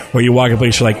happening, or you walk in a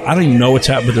place, you're like, I don't even know what's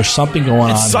happening, but there's something going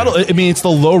on. It's subtle. I mean, it's the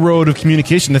low road of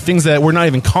communication, the things that we're not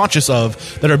even conscious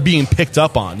of that are being picked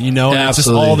up on, and it's just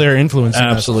all their influence.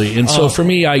 Absolutely. And so for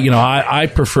me, I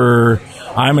prefer,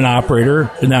 I'm an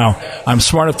operator. Now, I'm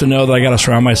smart enough to know that I got to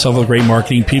surround myself with great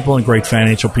marketing people and great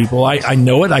financial people. I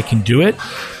know it, I can do it,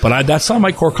 but that's not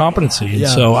my core competency.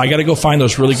 And so I got to go find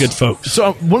those really good folks.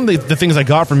 So one of the things I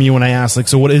got from you when I asked,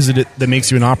 so what is it that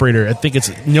makes you an operator? I think it's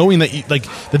knowing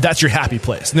that that's your happy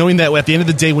place. Knowing that at the end of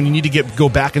the day, when you need to go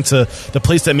back into the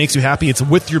place that makes you happy, it's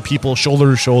with your people,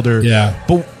 shoulder to shoulder. Yeah.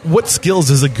 But what skills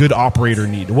does a good operator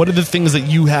need? What are the things that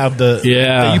you have that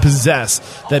you possess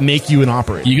that make you an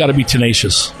operator? You got to be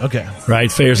tenacious. Okay.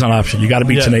 Right? Failure's not an option. You got to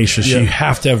be tenacious. Yeah. You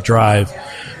have to have drive.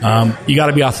 You got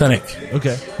to be authentic.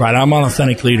 Okay. Right? I'm an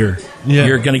authentic leader. Yeah.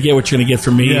 You're going to get what you're going to get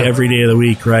from me every day of the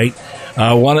week, right?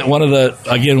 One of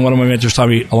my mentors taught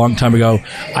me a long time ago,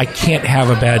 I can't have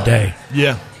a bad day.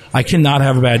 Yeah. I cannot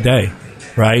have a bad day,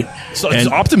 right? So it's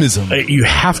optimism. You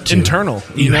have to. Internal.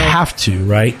 You have to,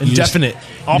 right? Indefinite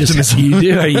optimism. You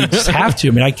do. You just have to.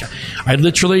 I mean, I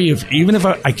literally, even if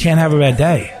I can't have a bad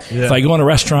day. Yeah. If I go in a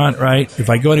restaurant, right?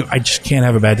 I just can't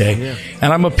have a bad day. Yeah.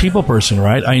 And I'm a people person,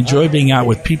 right? I enjoy being out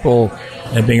with people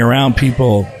and being around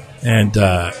people. And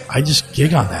I just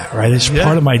gig on that, right? It's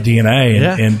part of my DNA.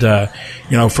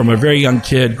 And from a very young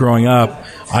kid growing up,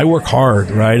 I work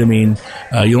hard, right? I mean,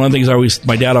 one of the things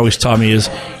my dad always taught me is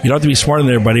you don't have to be smarter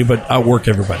than everybody, but outwork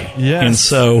everybody. Yes. And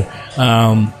so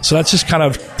that's just kind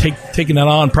of taking that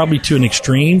on probably to an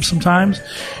extreme sometimes.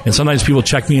 And sometimes people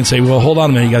check me and say, well, hold on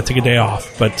a minute, you got to take a day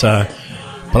off. But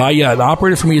the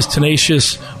operator for me is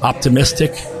tenacious,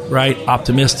 optimistic. Right?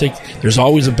 Optimistic. There's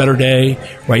always a better day,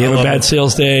 right? You have a bad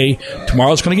sales day.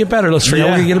 Tomorrow's going to get better. Let's figure out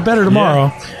we're going to get it better tomorrow.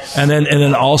 Yeah. And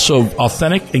then also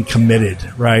authentic and committed,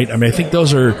 right? I mean, I think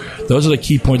those are the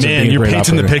key points of being a great operator. You're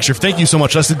painting the picture. Thank you so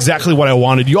much. That's exactly what I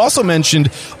wanted. You also mentioned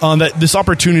that this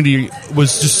opportunity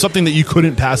was just something that you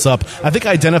couldn't pass up. I think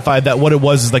I identified that what it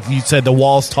was is, like you said, the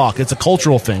walls talk. It's a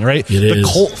cultural thing, right? The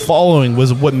cult following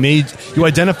was what made you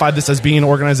identified this as being an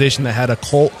organization that had a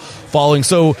cult following.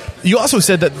 So you also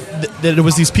said that that it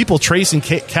was these people, Trace and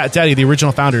Cat Daddy, the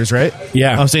original founders, right?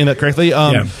 Yeah. I'm saying that correctly.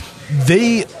 Yeah.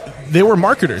 They were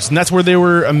marketers, and that's where they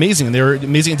were amazing. They were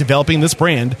amazing at developing this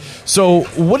brand. So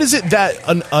what is it that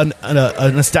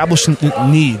an establishment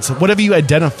needs? What have you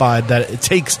identified that it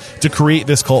takes to create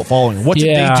this cult following? What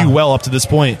did they do well up to this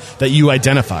point that you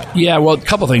identified? Yeah, well, a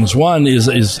couple things. One is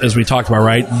as we talked about,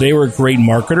 right? They were great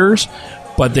marketers,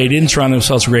 but they didn't surround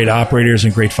themselves with great operators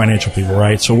and great financial people,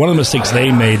 right? So one of the mistakes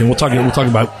they made, and we'll talk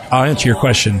about, I'll answer your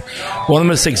question. One of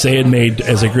the mistakes they had made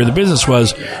as they grew the business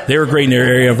was they were great in their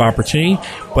area of opportunity,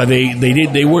 but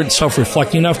they weren't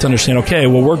self-reflecting enough to understand, okay,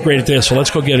 well, we're great at this, so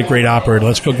let's go get a great operator,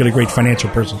 let's go get a great financial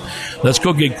person, let's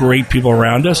go get great people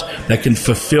around us that can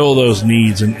fulfill those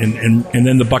needs, and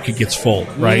then the bucket gets full,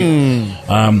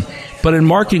 right? But in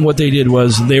marketing, what they did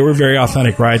was they were very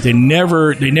authentic, right? They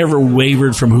never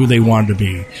wavered from who they wanted to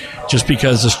be, just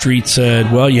because the street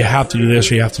said, "Well, you have to do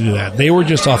this or you have to do that." They were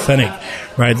just authentic,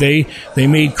 right? They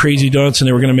made crazy donuts, and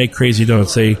they were going to make crazy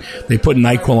donuts. They put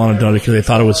NyQuil on a donut because they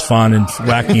thought it was fun and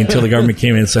wacky until the government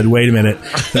came in and said, "Wait a minute,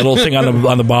 that little thing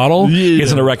on the bottle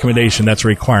isn't a recommendation; that's a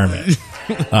requirement."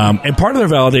 And part of their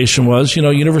validation was,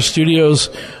 Universal Studios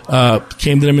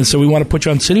came to them and said, "We want to put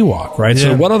you on City Walk," right? Yeah.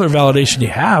 So what other validation do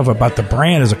you have about the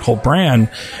brand as a cult brand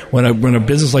when a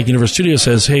business like Universal Studios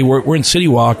says, "Hey, we're in City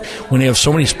Walk when they have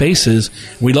so many spaces,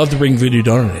 we'd love to bring Voodoo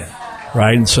Donut in."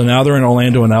 Right, and so now they're in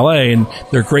Orlando and LA, and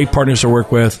they're great partners to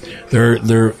work with.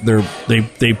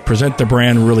 They present the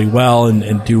brand really well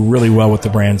and do really well with the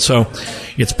brand. So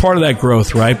it's part of that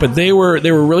growth, right? But they were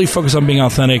really focused on being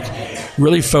authentic,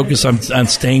 really focused on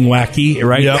staying wacky,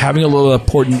 right? Yep. Having a little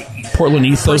Portland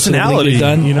ethos, personality,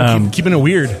 done, keeping it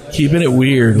weird,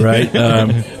 right? A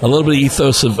little bit of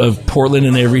ethos of Portland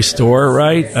in every store,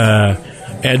 right?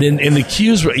 And in the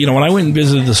queues, when I went and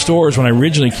visited the stores when I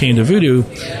originally came to Voodoo,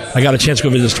 I got a chance to go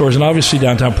visit the stores, and obviously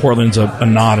downtown Portland's a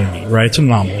oddity, right? It's an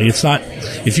anomaly. It's not,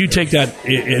 if you take that,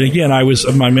 and again,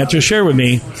 my mentor shared with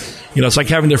me, it's like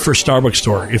having their first Starbucks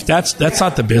store. If that's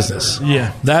not the business,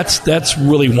 that's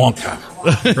really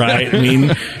Wonka, right? I mean,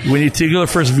 when you take the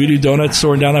first Voodoo Donut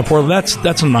store in downtown Portland,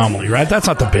 that's an anomaly, right? That's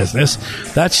not the business.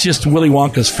 That's just Willy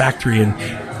Wonka's factory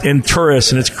and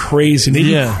tourists, and it's crazy. They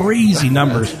do crazy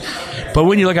numbers. But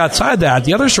when you look outside that,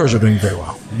 the other stores are doing very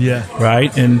well. Yeah.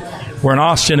 Right? And we're in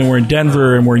Austin, and we're in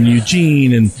Denver, and we're in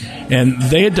Eugene, and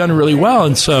they had done really well.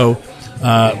 And so,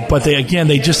 but they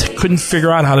just couldn't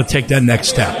figure out how to take that next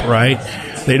step, right?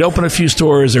 They'd opened a few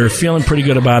stores. They were feeling pretty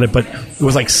good about it, but it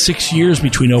was like 6 years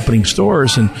between opening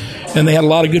stores, and they had a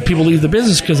lot of good people leave the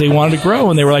business because they wanted to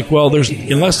grow, and they were like, well,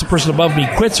 unless the person above me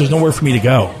quits, there's nowhere for me to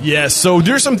go. Yeah, so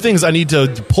there's some things I need to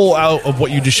pull out of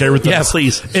what you just shared with us. Yeah,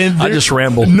 please. I just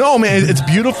rambled. No, man, it's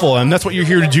beautiful, and that's what you're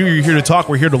here to do. You're here to talk.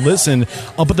 We're here to listen.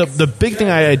 But the big thing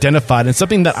I identified, and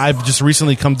something that I've just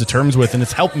recently come to terms with, and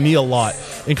it's helped me a lot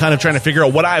in kind of trying to figure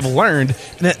out what I've learned.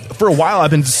 And that for a while,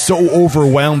 I've been so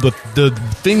overwhelmed with the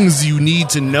things you need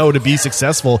to know to be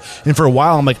successful. And for a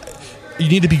while, I'm like, you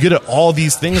need to be good at all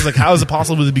these things. Like, how is it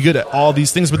possible to be good at all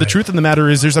these things? But the truth of the matter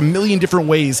is there's a million different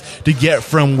ways to get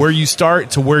from where you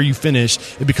start to where you finish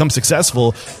and become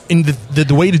successful. And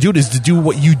the way to do it is to do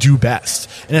what you do best.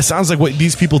 And it sounds like what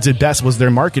these people did best was their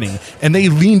marketing. And they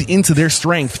leaned into their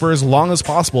strength for as long as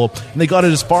possible. And they got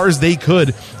it as far as they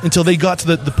could until they got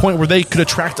to the point where they could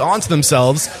attract onto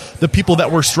themselves the people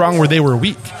that were strong where they were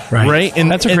weak. Right?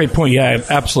 And that's a great point. Yeah,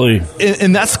 absolutely.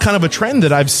 And that's kind of a trend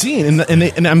that I've seen.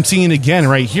 And I'm seeing again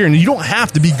right here. And you don't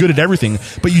have to be good at everything,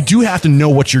 but you do have to know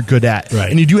what you're good at. Right.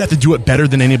 And you do have to do it better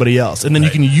than anybody else. And then you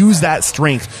can use that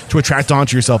strength to attract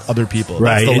onto yourself other people.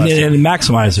 Right. And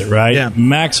maximize it, right? Yeah.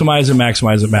 Maximize it.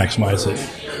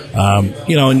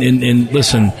 And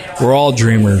listen, we're all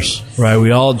dreamers, right?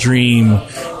 We all dream.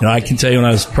 I can tell you when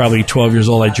I was probably 12 years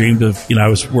old, I dreamed of, I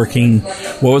was working,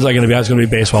 what was I going to be? I was going to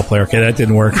be a baseball player. Okay, that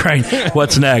didn't work, right?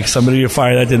 What's next? I'm going to be a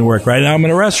fire. That didn't work, right? Now I'm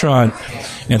in a restaurant.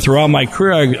 And throughout my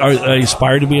career, I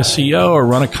aspired to be a CEO or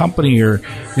run a company or,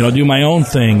 do my own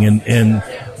thing. And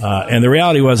the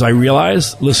reality was I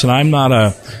realized, listen, I'm not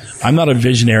a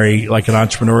visionary, like an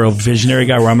entrepreneurial visionary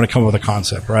guy where I'm going to come up with a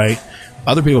concept, right?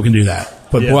 Other people can do that.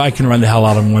 But boy, I can run the hell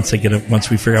out of them once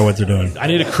we figure out what they're doing. I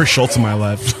need a Chris Schultz in my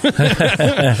life.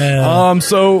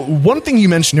 So one thing you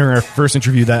mentioned during our first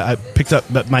interview that I picked up,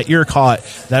 that my ear caught,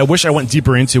 that I wish I went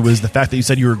deeper into, was the fact that you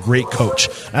said you were a great coach.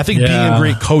 And I think being a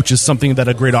great coach is something that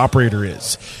a great operator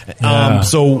is.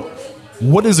 So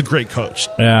what is a great coach?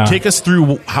 Yeah. Take us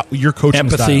through how your coaching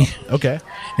empathy. style. Okay.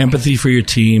 Empathy for your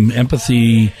team.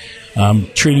 Empathy,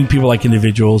 treating people like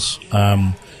individuals.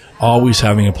 Always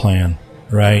having a plan.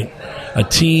 Right, a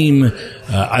team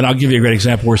And I'll give you a great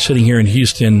example. We're sitting here in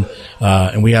Houston,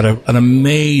 and we had an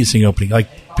amazing opening, like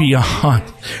beyond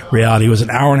reality. It was an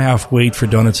hour and a half wait for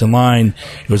donuts in line.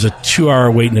 It was a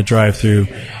 2-hour wait in the drive-thru,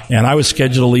 and I was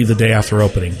scheduled to leave the day after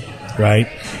opening, right?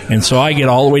 And so I get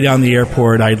all the way down the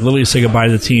airport. I literally say goodbye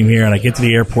to the team here, and I get to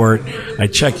the airport. I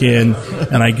check in,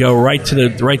 and I go right to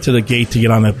the gate to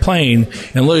get on the plane.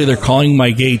 And literally, they're calling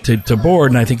my gate to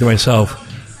board, and I think to myself,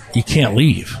 "You can't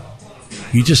leave.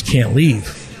 You just can't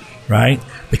leave." Right?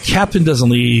 The captain doesn't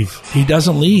leave. He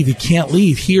doesn't leave. He can't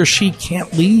leave. He or she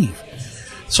can't leave.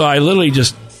 So I literally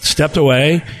just stepped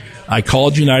away. I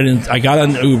called United. I got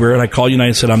an Uber, and I called United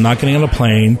and said, "I'm not getting on a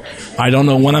plane. I don't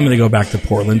know when I'm going to go back to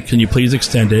Portland. Can you please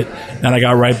extend it?" And I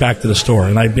got right back to the store.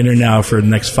 And I've been here now for the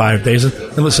next 5 days.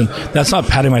 And listen, that's not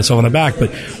patting myself on the back, but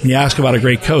when you ask about a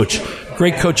great coach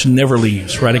never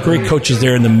leaves, right? A great coach is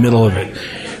there in the middle of it.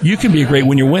 You can be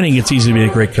when you're winning, it's easy to be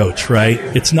a great coach, right?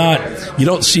 It's not, you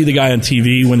don't see the guy on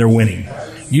TV when they're winning.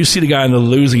 You see the guy in the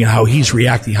losing and how he's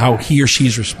reacting, how he or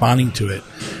she's responding to it,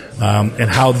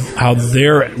 and how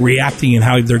they're reacting and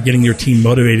how they're getting their team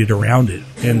motivated around it.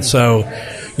 And so,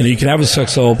 you can have a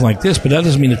successful open like this, but that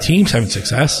doesn't mean the team's having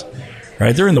success,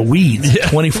 right? They're in the weeds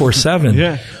 24/7.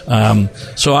 Yeah.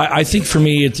 So I think for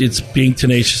me, it's being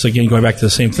tenacious. Again, going back to the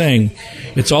same thing,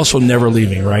 it's also never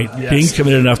leaving, right? Yes. Being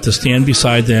committed enough to stand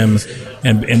beside them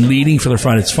and leading for the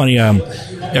front. It's funny.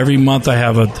 Every month I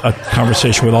have a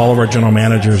conversation with all of our general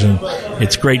managers, and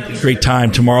it's great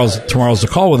time. Tomorrow's the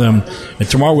call with them, and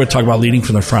tomorrow we're going to talk about leading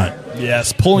from the front.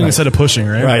 Yes, pulling instead of pushing,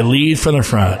 right? Right, lead from the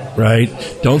front, right?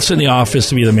 Don't sit in the office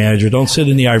to be the manager. Don't sit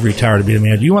in the ivory tower to be the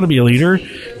manager. You want to be a leader?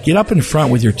 Get up in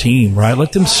front with your team, right?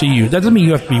 Let them see you. That doesn't mean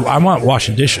you have to be, I'm not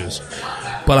washing dishes.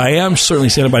 But I am certainly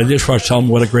standing by the dishwasher telling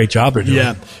them what a great job they're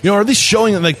doing. Yeah. Or at least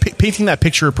showing them, like painting that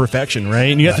picture of perfection,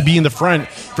 right? And you have to be in the front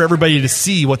for everybody to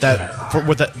see what that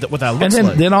looks and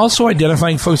like. then also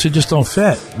identifying folks that just don't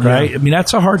fit, right? Yeah. I mean,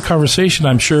 that's a hard conversation.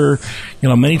 I'm sure,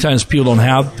 many times we don't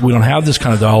have this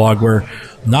kind of dialogue where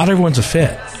not everyone's a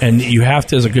fit. And you have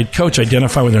to, as a good coach,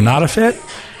 identify when they're not a fit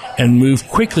and move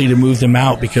quickly to move them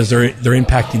out because they're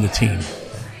impacting the team.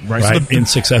 Right, So in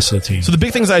success of the team. So the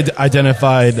big things I have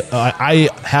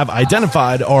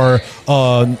identified are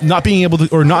not being able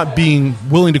to, or not being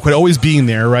willing to quit, always being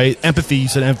there, right? Empathy, you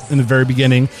said in the very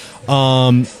beginning.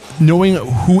 Knowing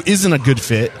who isn't a good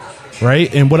fit,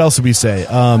 right? And what else did we say?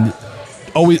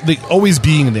 Always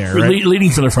being there, right?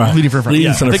 Leading from the front. Leading from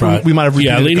the front. We might have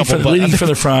leading from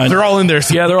the front. They're all in there.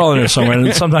 Yeah, they're all in there somewhere.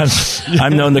 And sometimes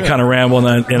I'm known to kind of ramble.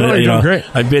 And great.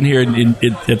 I've been here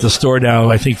at the store now,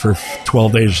 I think, for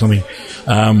 12 days or something.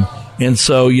 And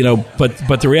so,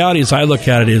 but the reality is, I look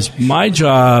at it is my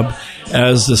job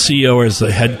as the CEO or as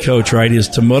the head coach, right, is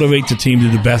to motivate the team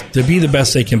to be the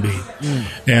best they can be.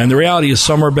 And the reality is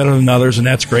some are better than others, and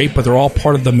that's great, but they're all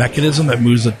part of the mechanism that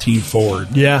moves the team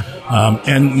forward. Yeah.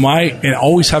 And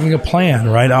always having a plan,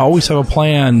 right? I always have a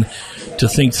plan to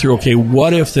think through, okay,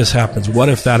 what if this happens? What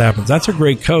if that happens? That's a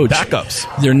great coach.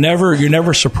 Backups. You're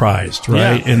never surprised,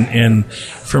 right? Yeah. And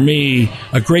for me,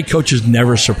 a great coach is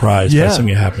never surprised by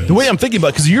something that happens. The way I'm thinking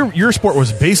about, because your sport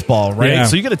was baseball, right? Yeah.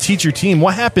 So you got to teach your team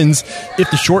what happens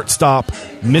if the shortstop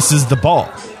misses the ball.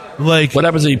 Like, what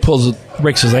happens if he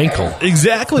breaks his ankle?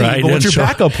 Exactly. Right? But what's your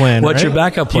backup plan? What's right? your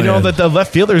backup plan? You know that the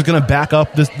left fielder is going to back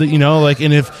up this.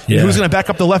 And if who's going to back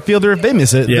up the left fielder if they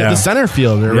miss it? Yeah. The center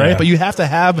fielder, Yeah. right? But you have to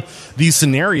have these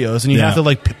scenarios, and you have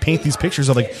to paint these pictures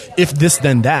of if this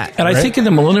then that. And right? I think in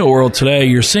the millennial world today,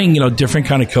 you're seeing different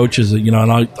kind of coaches. And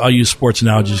I'll use sports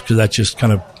analogies because that's just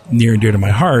kind of near and dear to my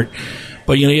heart.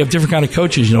 But, you have different kind of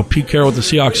coaches. Pete Carroll with the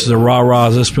Seahawks is a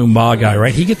rah-rah, ziz-boom-bah guy,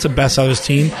 right? He gets the best out of his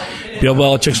team. Bill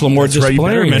Belichick's a little more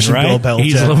disciplinarian, right?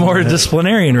 He's a little more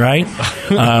disciplinarian, right?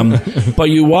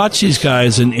 But you watch these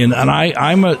guys, and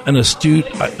I'm a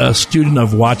student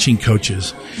of watching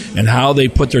coaches and how they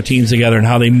put their teams together and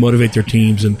how they motivate their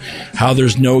teams and how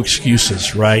there's no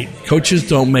excuses, right? Coaches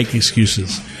don't make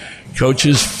excuses.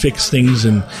 Coaches fix things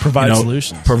and provide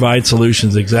solutions. Provide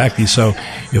solutions, exactly. So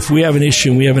if we have an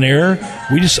issue and we have an error,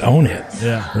 we just own it.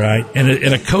 Yeah. Right?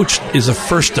 And a coach is the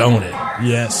first to own it.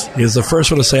 Yes. He is the first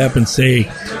one to say up and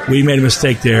say, we made a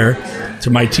mistake there. To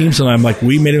my teams, and I'm like,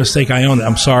 we made a mistake, I own it.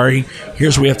 I'm sorry.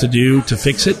 Here's what we have to do to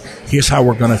fix it. Here's how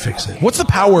we're going to fix it. What's the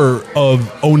power of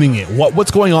owning it?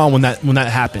 What's going on when that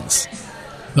happens?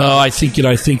 Oh, I think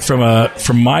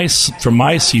from my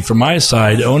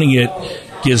side, owning it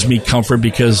gives me comfort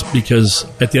because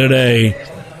at the end of the day,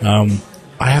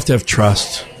 I have to have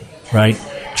trust, right?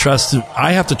 Trust.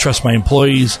 I have to trust my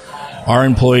employees, our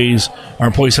employees. Our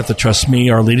employees have to trust me.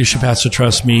 Our leadership has to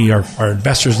trust me. Our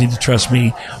investors need to trust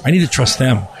me. I need to trust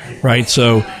them, right?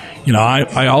 So, you know,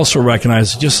 I also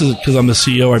recognize, just because I'm the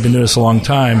CEO, I've been doing this a long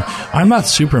time, I'm not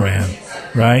Superman,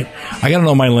 right? I got to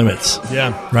know my limits.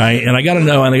 Yeah. Right? And I got to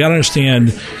know, and I got to understand,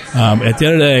 at the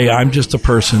end of the day, I'm just a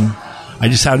person. I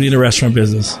just happen to be in the restaurant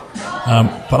business.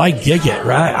 But I gig it,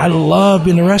 right? I love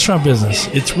being in the restaurant business.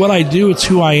 It's what I do. It's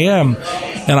who I am.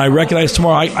 And I recognize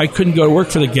tomorrow I couldn't go to work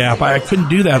for the Gap. I couldn't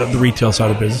do that at the retail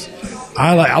side of the business.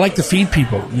 I like to feed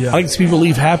people. Yeah. I like to see people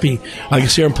leave happy. I like to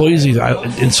see our employees leave.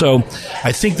 And so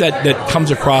I think that comes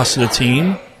across to the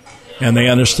team, and they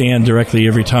understand directly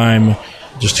every time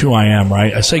just who I am,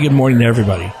 right? I say good morning to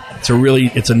everybody.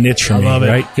 It's a niche for me,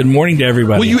 right? Good morning to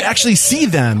everybody. Well, you actually see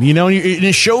them, you know, and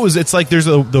it shows. It's like there's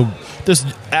this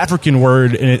African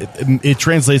word, and it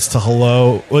translates to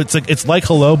hello. Well, it's like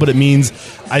hello, but it means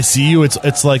I see you.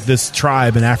 It's like this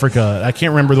tribe in Africa. I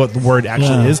can't remember what the word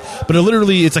actually is, but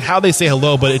it's like how they say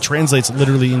hello, but it translates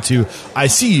literally into I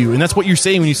see you, and that's what you're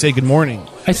saying when you say good morning.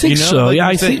 I think so. Like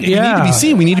I think we need to be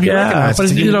seen. We need to be recognized.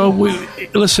 But you know, we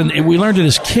learned it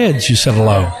as kids. You said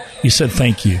hello. You said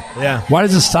thank you. Yeah. Why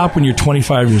does it stop when you're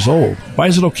 25 years old? Why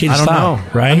is it okay to stop? I don't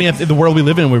know. Right? I mean, in the world we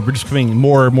live in, we're just becoming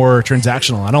more and more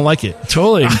transactional. I don't like it.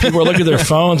 Totally. People are looking at their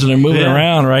phones and they're moving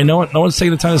around, right? No one's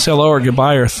taking the time to say hello or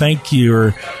goodbye or thank you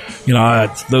or, you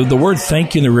know, the word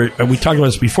thank you. We talked about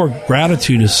this before.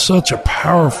 Gratitude is such a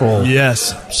powerful,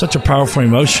 such a powerful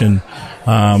emotion.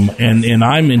 And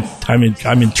I'm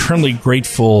internally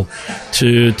grateful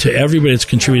to everybody that's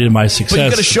contributed to my success. But you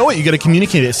got to show it. You got to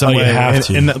communicate it some way. You have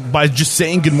to. And by just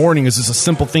saying good morning is just a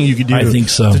simple thing you could do. I think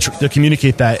so. To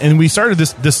communicate that. And we started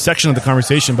this section of the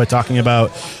conversation by talking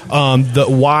about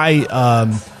why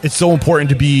it's so important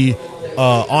to be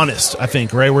honest. I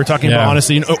think, right? We're talking about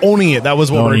honesty, owning it. That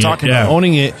was what we were talking about.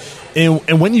 Owning it.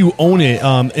 And when you own it,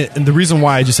 and the reason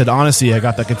why I just said honesty, I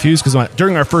got that confused because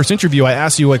during our first interview, I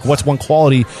asked you, like, what's one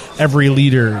quality every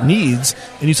leader needs?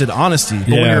 And you said honesty.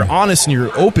 But when you're honest and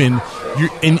you're open,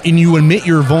 and you admit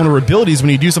your vulnerabilities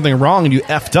when you do something wrong and you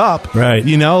effed up, right?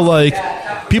 You know, like,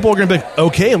 people are going to be like,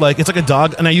 okay, like, it's like a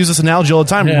dog, and I use this analogy all the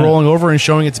time, rolling over and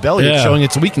showing its belly, showing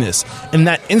its weakness. And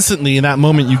that instantly, in that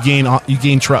moment, you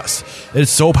gain trust.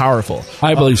 It's so powerful.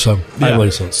 I believe so. I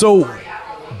believe so. So,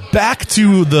 back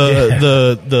to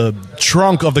the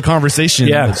trunk of the conversation.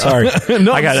 Yeah, sorry.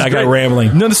 No, I got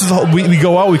rambling. No, this is we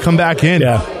go out, we come back in.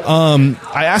 Yeah.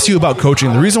 I asked you about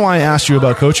coaching. The reason why I asked you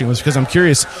about coaching was because I'm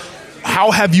curious,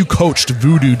 how have you coached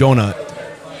Voodoo Doughnut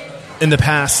in the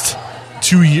past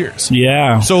 2 years?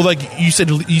 Yeah. So, like you said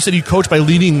you coached by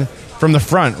leading from the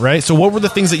front, right? So what were the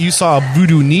things that you saw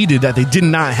Voodoo needed that they did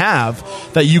not have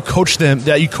that you coached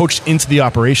into the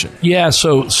operation? Yeah,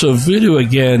 so Voodoo,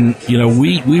 again, you know,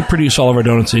 we produce all of our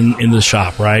donuts in the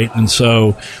shop, right? And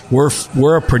so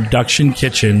we're a production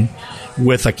kitchen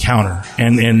with a counter.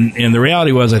 And the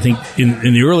reality was, I think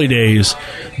in the early days,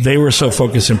 they were so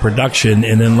focused in production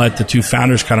and then let the two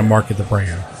founders kind of market the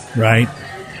brand, right?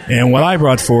 And what I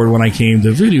brought forward when I came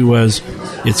to Voodoo was,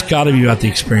 it's got to be about the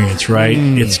experience, right?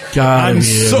 It's got to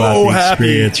be about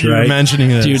the experience, right? You're mentioning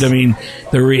this. Dude, I mean,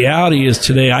 the reality is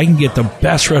today I can get the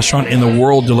best restaurant in the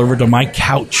world delivered to my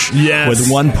couch with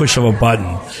one push of a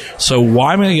button. So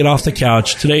why am I going to get off the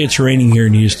couch? Today it's raining here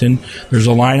in Houston. There's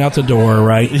a line out the door,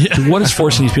 right? Yeah. What is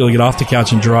forcing these people to get off the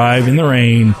couch and drive in the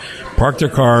rain, park their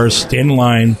cars, stand in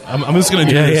line? I'm just going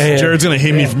to do this. Yeah. Jared's going to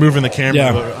hate me for moving the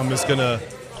camera. But I'm just going to...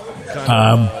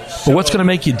 But what's going to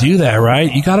make you do that,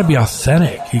 right? You got to be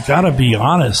authentic. You got to be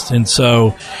honest. And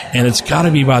it's got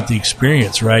to be about the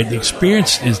experience, right? The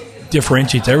experience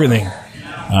differentiates everything.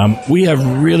 We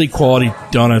have really quality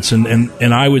donuts,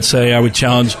 and I would say I would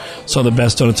challenge some of the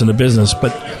best donuts in the business,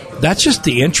 but that's just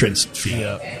the entrance fee,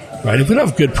 right? If we don't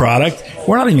have good product,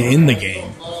 we're not even in the game.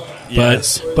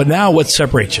 But now what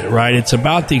separates you, right? It's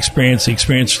about the experience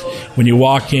when you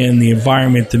walk in, the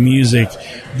environment, the music,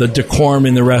 the decorum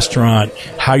in the restaurant,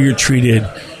 how you're treated.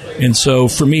 And so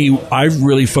for me, I've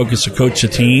really focused to coach the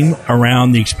team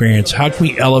around the experience. How can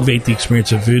we elevate the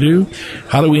experience of Voodoo?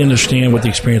 How do we understand what the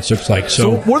experience looks like?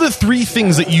 So what are the 3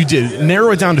 things that you did?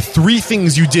 Narrow it down to 3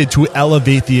 things you did to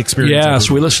elevate the experience. Yeah,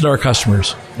 so we listen to our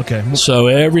customers. Okay. So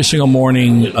every single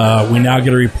morning, we now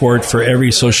get a report for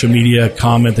every social media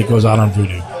comment that goes out on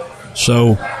Voodoo.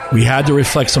 So we had to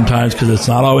reflect sometimes because it's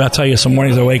not always, I'll tell you, some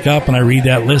mornings I wake up and I read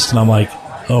that list and I'm like,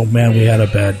 oh man, we had a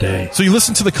bad day. So you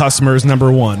listen to the customers,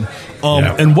 number one.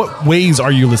 And what ways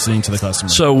are you listening to the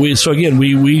customers? So again,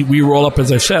 we roll up,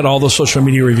 as I said, all the social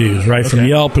media reviews, right? From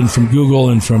Yelp and from Google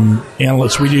and from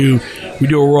analysts. We do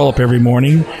a roll up every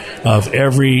morning of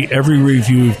every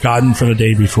review we've gotten from the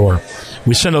day before.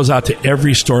 We send those out to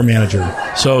every store manager.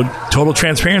 So total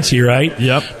transparency, right?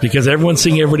 Yep. Because everyone's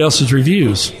seeing everybody else's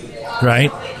reviews,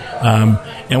 right?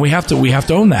 And we have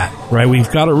to own that, right?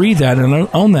 We've got to read that and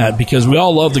own that, because we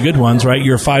all love the good ones, right?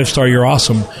 You're a 5-star, you're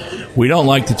awesome. We don't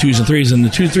like the 2s and 3s, and the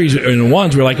 2s, 3s, and the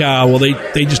 1s. We're like, well,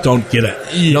 they just don't get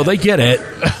it. Yeah. No, they get it.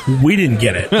 We didn't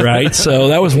get it, right? So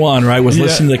that was one, right? Was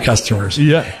listen to the customers.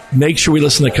 Yeah. Make sure we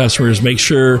listen to customers. Make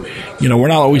sure, we're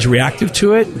not always reactive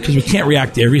to it, because we can't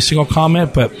react to every single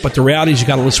comment. But the reality is, you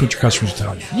got to listen to what your customers are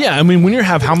telling you. Yeah, I mean, when you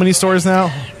have how many stores now?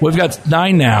 We've got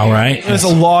 9 now, right? That's a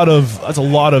lot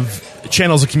of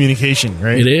channels of communication,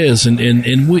 right? It is,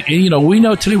 and we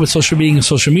know today with social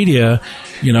media,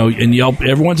 and Yelp,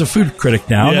 everyone's a food critic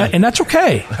now, and that's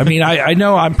okay. I mean, I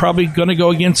know I'm probably going to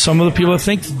go against some of the people that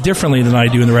think differently than I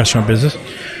do in the restaurant business.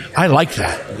 I like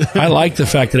that. I like the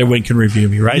fact that everyone can review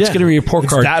me, right? Yeah. It's getting a report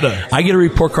card. Data. I get a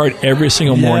report card every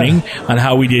single morning on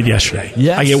how we did yesterday.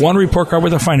 Yes. I get one report card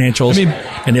with the financials,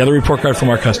 and the other report card from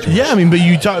our customers. Yeah, I mean, but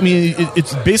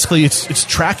it's basically it's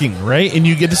tracking, right? And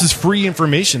this is free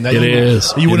information that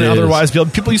you wouldn't otherwise be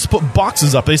able. People used to put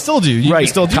boxes up; they still do. You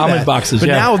still do comment that. boxes. But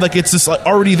now, it's just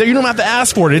already there. You don't have to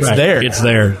ask for it; it's there. It's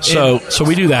there. So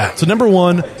we do that. So number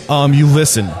one, you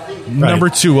listen. Number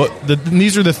two,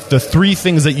 these are the 3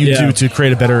 things that you do to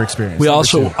create a better experience.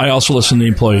 I also listen to the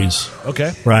employees.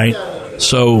 Okay. Right?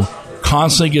 So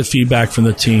constantly get feedback from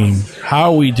the team.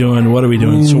 How are we doing? What are we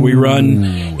doing? So we run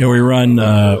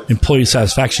employee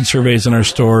satisfaction surveys in our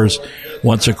stores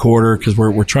once a quarter, because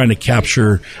we're trying to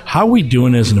capture how are we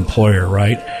doing as an employer,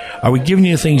 right? Are we giving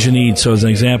you the things you need? So as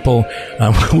an example,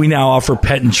 we now offer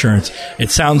pet insurance. It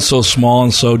sounds so small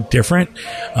and so different,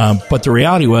 but the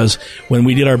reality was, when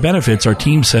we did our benefits, our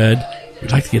team said,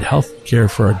 we'd like to get health care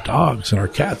for our dogs and our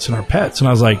cats and our pets. And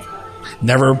I was like,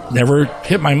 never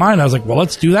hit my mind. I was like, well,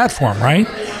 let's do that for them, right?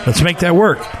 Let's make that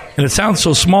work. And it sounds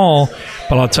so small,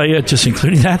 but I'll tell you, just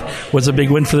including that was a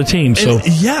big win for the team. So but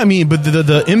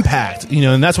the impact,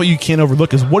 and that's what you can't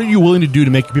overlook, is what are you willing to do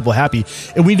to make people happy?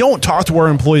 And we don't talk to our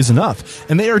employees enough,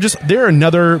 and they're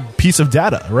another piece of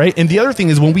data, right? And the other thing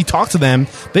is, when we talk to them,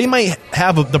 they might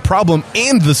have the problem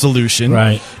and the solution,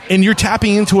 right? And you're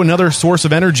tapping into another source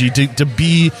of energy to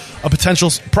be a potential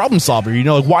problem solver.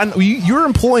 Why you're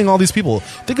employing all these people?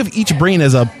 Think of each brain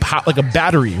as like a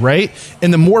battery, right?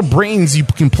 And the more brains you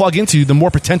can plug into, the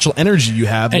more potential energy you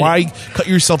have. Why cut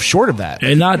yourself short of that?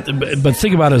 But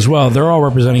think about it as well. They're all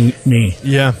representing me.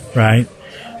 Yeah. Right?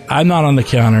 I'm not on the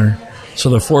counter. So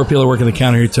the 4 people that work at the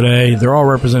counter here today, they're all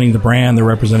representing the brand. They're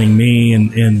representing me,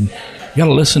 and you got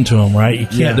to listen to them, right? You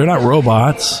can't. Yeah. They're not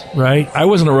robots, right? I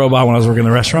wasn't a robot when I was working in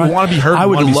the restaurant. You want to be heard. I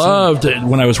would love to,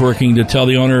 when I was working, to tell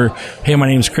the owner, "Hey, my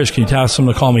name's Chris. Can you ask them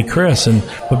to call me Chris?"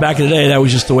 But back in the day, that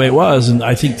was just the way it was. And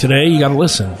I think today you got to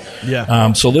listen.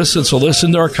 Yeah. So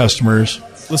listen to our customers.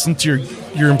 Listen to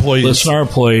your employees. Listen to our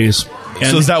employees.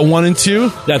 So is that 1 and 2?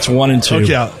 That's 1 and 2.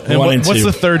 Okay. And what's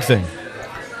the third thing?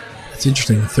 It's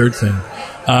interesting. The third thing.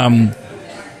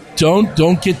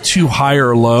 Don't get too high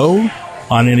or low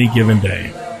on any given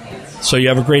day. So you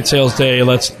have a great sales day.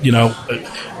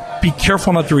 Be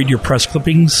careful not to read your press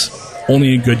clippings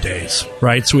only in good days,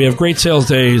 right? So we have great sales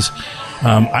days.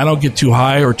 I don't get too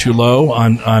high or too low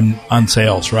on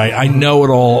sales, right? I know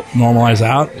it'll normalize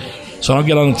out. So I don't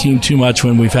get on the team too much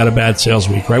when we've had a bad sales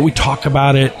week, right? We talk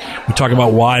about it. We talk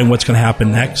about why and what's going to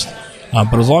happen next.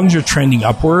 But as long as you're trending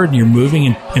upward and you're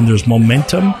moving and there's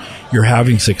momentum, you're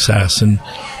having success. And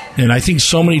I think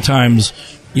so many times,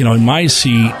 in my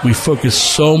seat, we focus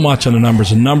so much on the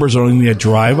numbers. The numbers are only that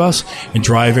drive us and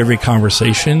drive every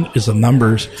conversation is the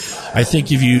numbers. I think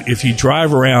if you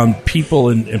drive around people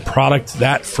and product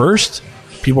that first,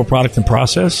 people, product, and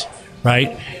process,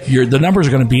 right? The numbers are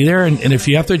going to be there, and if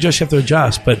you have to adjust, you have to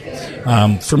adjust. But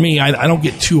for me, I don't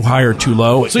get too high or too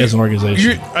low as an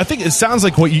organization. I think it sounds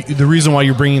like the reason why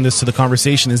you're bringing this to the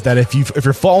conversation is that if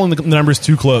you're following the numbers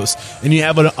too close and you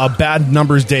have a bad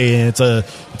numbers day and it's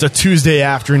a Tuesday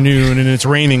afternoon and it's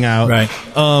raining out, right?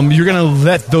 You're going to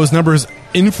let those numbers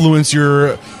influence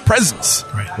your presence,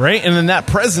 right? And then that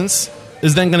presence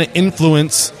is then going to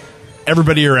influence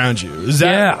everybody around you. Is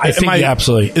that? Yeah, I think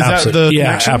absolutely. Is that the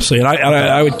connection? Absolutely. And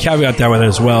I would caveat that with it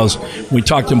as well as we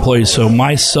talk to employees. So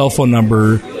my cell phone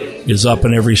number is up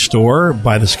in every store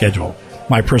by the schedule.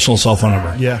 My personal cell phone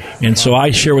number. Yeah. And so I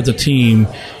share with the team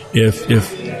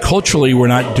if culturally we're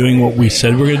not doing what we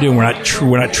said we're going to do, and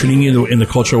we're not treating you in the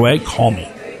cultural way, call me.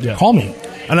 Yeah. Call me.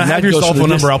 And I have your cell phone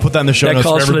number. I'll put that in the show notes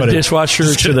for everybody. From the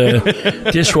dishwasher to the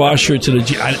dishwasher to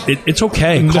the. It's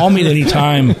okay. Call me at any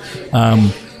time.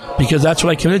 Because that's what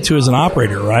I committed to as an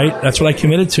operator, right? That's what I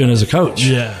committed to as a coach.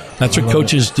 Yeah, that's what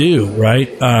coaches do, right?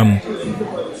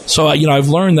 So I've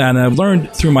learned that, and I've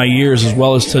learned through my years as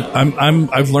well as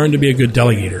I've learned to be a good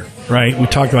delegator, right? We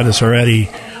talked about this already.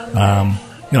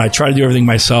 I try to do everything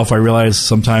myself. I realize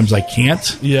sometimes I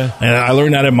can't. Yeah. And I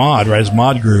learned that at Mod, right? As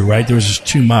Mod grew, right? There was just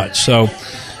too much. So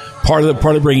part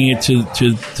of bringing it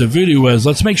to Voodoo was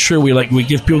let's make sure we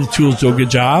give people the tools to do a good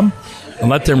job and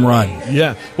let them run.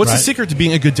 Yeah. What's the secret to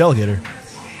being a good delegator?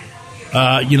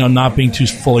 Not being too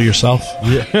full of yourself.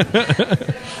 Yeah.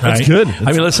 That's good.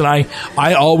 I mean, listen,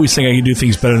 I always think I can do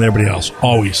things better than everybody else.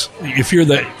 Always.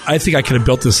 I think I could have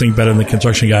built this thing better than the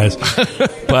construction guys,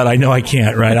 but I know I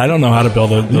can't, right? I don't know how to build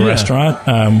the restaurant.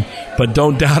 But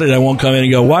don't doubt it. I won't come in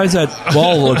and go, why is that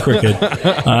wall a little crooked?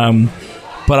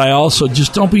 But I also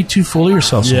just don't be too full of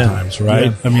yourself sometimes, right?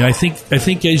 Yeah. I mean, I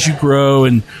think as you grow,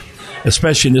 and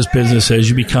especially in this business, as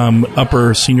you become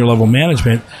upper senior level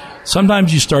management,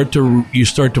 sometimes you start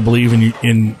to believe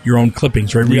in your own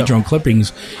clippings, right? Read your own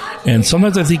clippings, and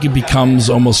sometimes I think it becomes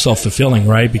almost self-fulfilling,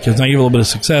 right? Because now you have a little bit of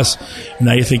success, and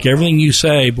now you think everything you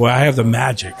say, boy, I have the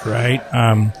magic, right?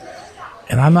 And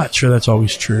I'm not sure that's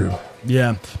always true.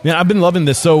 Yeah. Man, I've been loving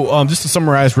this. So just to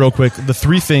summarize real quick, the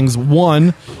 3 things.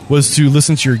 1 was to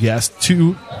listen to your guests.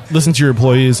 2, listen to your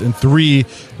employees. And 3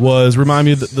 was remind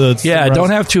me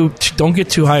that don't get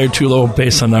too high or too low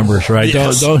based on numbers, right?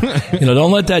 Yes. Don't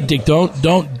let that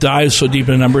don't dive so deep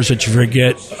into numbers that you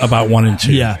forget about 1 and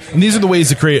 2. Yeah. And these are the ways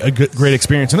to create a great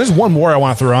experience. And there's one more I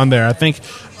want to throw on there. I think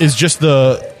is just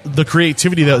the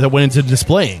creativity that went into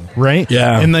displaying, right?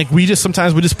 Yeah. And we just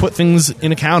put things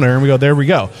in a counter and we go, there we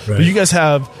go. Right. But you guys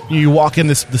you walk in,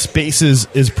 the space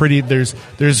is pretty. There's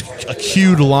a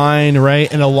queued line,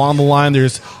 right? And along the line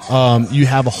there's you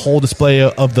have a whole display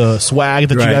of the swag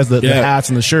that you guys, the hats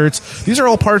and the shirts. These are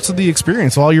all parts of the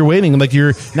experience while you're waiting.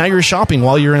 You're shopping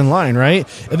while you're in line, right?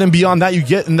 And then beyond that you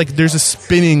get, and there's a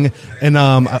spinning, and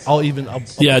I'll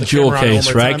jewel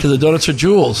case, right? Because the donuts are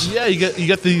jewels. Yeah, you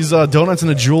get these donuts in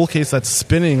a jewel case that's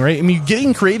spinning, right? I mean,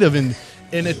 getting creative and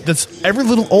that's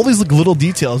all these little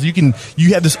details.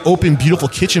 You have this open, beautiful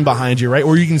kitchen behind you, right?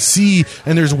 Or you can see,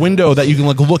 and there's a window that you can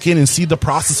look in and see the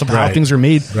process of how things are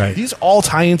made. Right. These all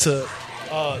tie into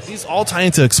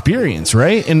experience,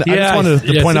 right? And I just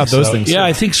wanted to point out those things. Yeah,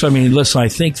 I think so. I mean, listen, I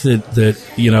think that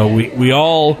we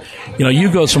all,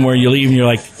 you go somewhere, you leave, and you're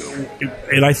like,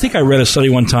 and I think I read a study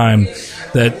one time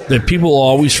that people will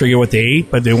always forget what they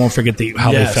ate, but they won't forget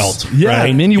how they felt. Yeah, right?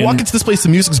 I mean, you walk into this place, the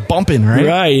music's bumping, right?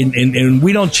 Right, and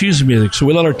we don't choose the music, so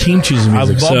we let our team choose the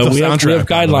music. So we have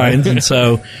guidelines, and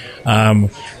so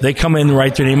they come in,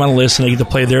 write their name on a list, and they get to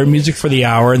play their music for the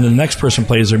hour, and then the next person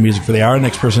plays their music for the hour, the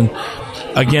next person.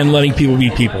 Again, letting people be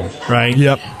people, right?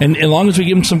 Yep. And as long as we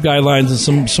give them some guidelines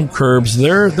and some curbs,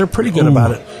 they're pretty good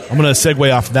about it. I'm going to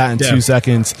segue off of that in 2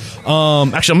 seconds. Actually,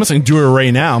 I'm just going to do it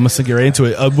right now. I'm just going to get right into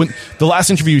it. When the last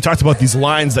interview, you talked about these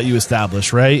lines that you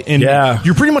established, right? And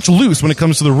you're pretty much loose when it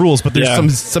comes to the rules, but there's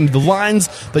some of the lines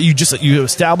that you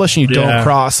establish and you don't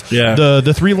cross. Yeah.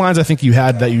 The 3 lines I think you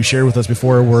had that you shared with us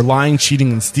before were lying,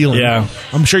 cheating, and stealing. Yeah.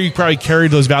 I'm sure you probably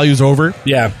carried those values over.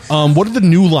 Yeah. What are the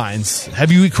new lines? Have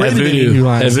you created any new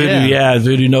lines?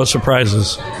 Voodoo, no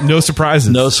surprises. No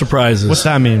surprises. No surprises. What's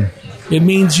that mean? It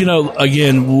means,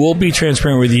 again, we'll be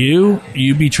transparent with you.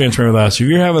 You be transparent with us. If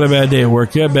you're having a bad day at work,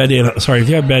 if you have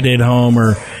a bad day at home,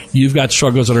 or you've got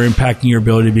struggles that are impacting your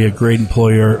ability to be a great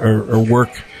employee or work,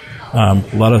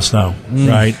 let us know,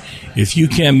 right? If you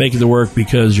can't make it to work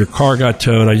because your car got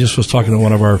towed, I just was talking to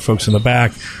one of our folks in the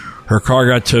back. Her car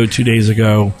got towed 2 days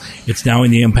ago. It's now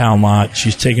in the impound lot.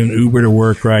 She's taking an Uber to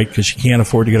work, right, because she can't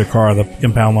afford to get a car at the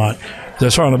impound lot. I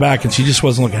saw her on the back, and she just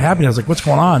wasn't looking happy. I was like, what's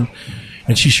going on?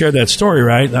 And she shared that story,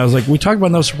 right? And I was like, we talked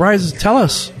about no surprises. Tell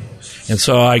us. And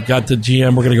so I got the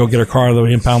GM. We're going to go get her car out of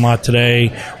the impound lot today.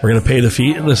 We're going to pay the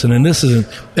fee. Listen, and this isn't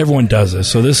 – everyone does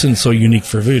this, so this isn't so unique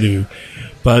for Voodoo.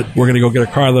 But we're going to go get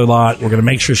her car out of the lot. We're going to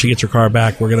make sure she gets her car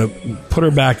back. We're going to put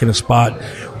her back in a spot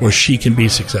where she can be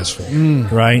successful,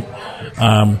 right?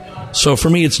 So for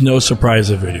me, it's no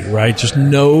surprise at Voodoo, right? Just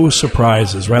no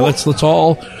surprises, right? Let's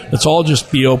all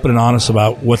just be open and honest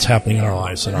about what's happening in our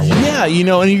lives and our work. Yeah,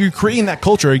 and you're creating that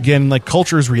culture again. Like,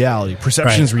 culture is reality,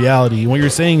 perception is reality. And what you're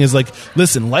saying is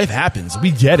listen, life happens. We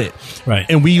get it, right?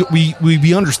 And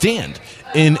we understand.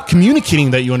 And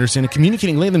communicating that you understand, and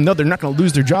communicating, letting them know they're not going to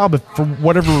lose their job for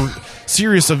whatever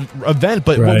serious event.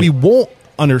 But what we won't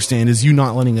understand is you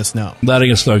not letting us know. Letting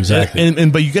us know exactly.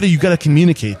 But you got to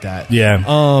communicate that. Yeah.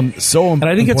 And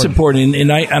I think it's important.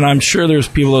 And I'm sure there's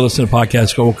people that listen to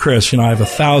podcasts go, well, Chris, I have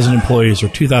 1,000 employees or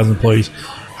 2,000 employees.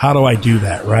 How do I do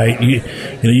that, right?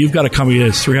 You've got a company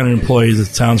that's 300 employees. It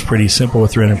sounds pretty simple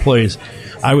with 300 employees.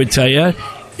 I would tell you,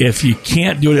 if you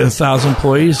can't do it at 1,000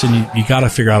 employees, then you got to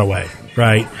figure out a way,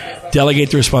 right?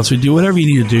 Delegate the responsibility. Do whatever you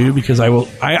need to do, because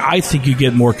I think you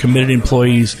get more committed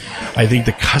employees. I think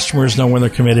the customers know when they're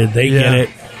committed. They get it.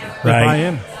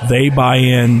 right? They buy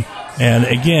in. And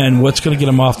again, what's going to get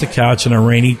them off the couch on a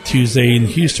rainy Tuesday in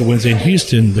Houston, Wednesday in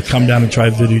Houston, to come down and try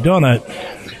Voodoo Donut?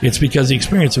 It's because of the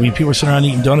experience. I mean, people are sitting around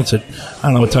eating donuts at, I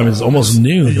don't know what time it is, almost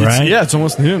noon, right? Yeah, it's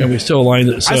almost noon. And we still lined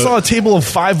it. So, I saw a table of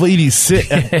 5 ladies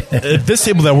sit at this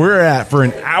table that we're at for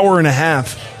an hour and a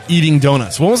half eating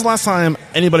donuts. When was the last time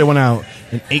anybody went out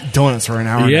and ate donuts for an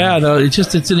hour? Yeah, no, it's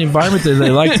an environment that they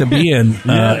like to be in.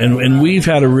 And we've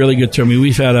had a really good term. I mean,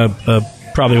 we've had a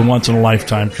probably a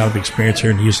once-in-a-lifetime kind of experience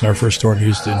here in Houston, our first store in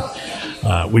Houston.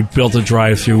 We built a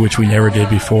drive-through, which we never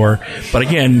did before. But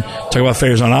again, talk about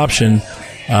failures on option.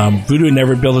 Voodoo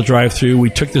never built a drive-through. We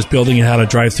took this building and had a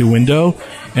drive-through window,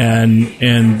 and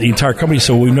the entire company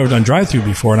said, well, we've never done drive-through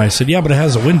before. And I said, yeah, but it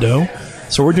has a window.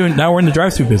 So we're in the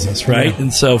drive-through business, right? Yeah.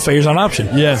 And so failures on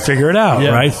option. Yeah. Figure it out,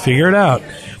 right? Figure it out.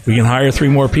 We can hire 3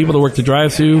 more people to work the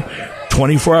drive-through.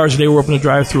 24 hours a day, we're open the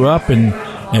drive-through up, and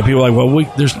people are like,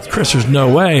 well, there's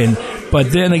no way.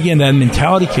 But then again, that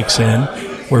mentality kicks in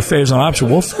where failures on option.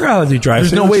 We'll figure out how to do drive-through.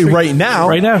 There's no way right now.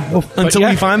 Until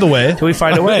we find the way. Until we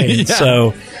find a way. Yeah.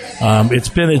 So it's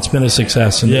been a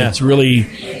success, and it's really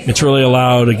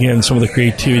allowed, again, some of the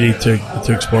creativity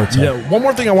to explore itself. Yeah. One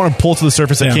more thing I want to pull to the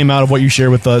surface that came out of what you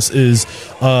shared with us is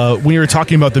when you were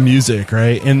talking about the music,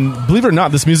 right? And believe it or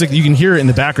not, this music, you can hear it in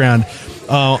the background.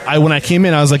 When I came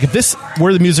in, I was like, if this,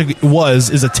 where the music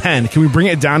is a 10, can we bring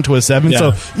it down to a 7?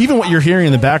 Yeah. So even what you're hearing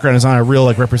in the background is not a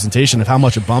real representation of how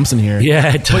much it bumps in here.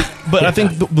 Yeah. But I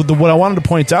think what I wanted to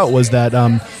point out was that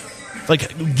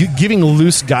giving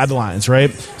loose guidelines,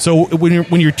 right? So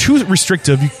when you're too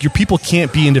restrictive, your people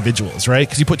can't be individuals, right?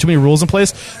 Because you put too many rules in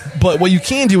place. But what you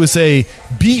can do is say,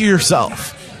 be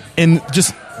yourself, and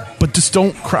just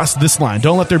don't cross this line.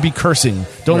 Don't let there be cursing.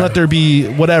 Don't let there be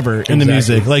whatever in the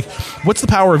music. Like, what's the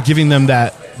power of giving them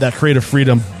that creative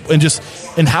freedom,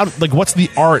 and how, what's the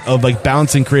art of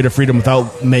balancing creative freedom without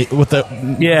what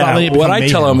I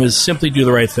tell them is simply do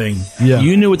the right thing. Yeah.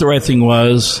 You knew what the right thing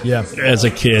was as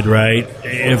a kid, right?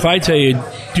 If I tell you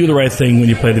do the right thing when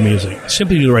you play the music,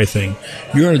 simply do the right thing.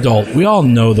 You're an adult. We all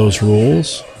know those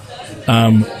rules.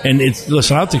 And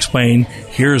listen, I have to explain,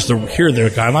 here are their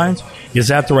guidelines. Is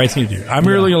that the right thing to do? I'm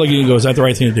really going to look at you and go, is that the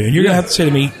right thing to do? And you're going to have to say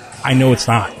to me, I know it's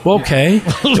not. Well, okay.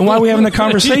 Then why are we having a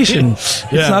conversation?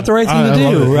 It's not the right thing to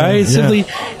do, right? Simply.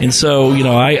 And so,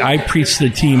 I preach to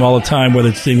the team all the time, whether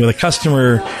it's dealing with a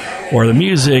customer or the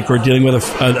music or dealing with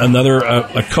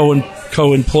a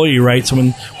co-employee, right?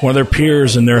 One of their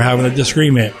peers, and they're having a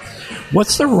disagreement.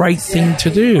 What's the right thing to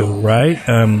do, right?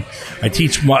 I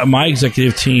teach my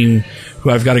executive team,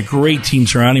 who I've got a great team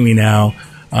surrounding me now,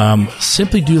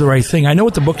 simply do the right thing. I know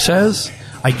what the book says.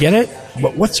 I get it.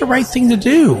 But what's the right thing to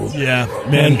do? Yeah,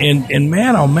 man. And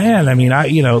man, oh man, I mean,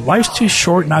 life's too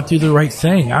short not to do the right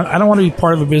thing. I don't want to be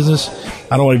part of a business.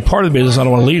 I don't want to be part of the business. I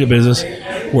don't want to lead a business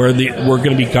where we're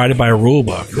going to be guided by a rule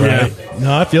book, right? Yeah.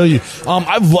 No, I feel you.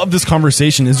 I've loved this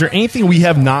conversation. Is there anything we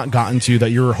have not gotten to that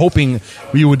you're hoping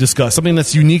we would discuss? Something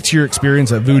that's unique to your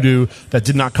experience at Voodoo that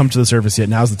did not come to the surface yet?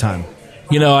 Now's the time.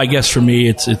 I guess for me,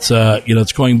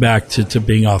 it's going back to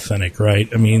being authentic, right?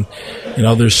 I mean,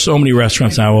 there's so many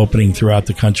restaurants now opening throughout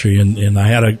the country, and I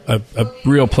had a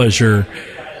real pleasure.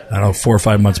 I don't know, 4 or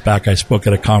 5 months back, I spoke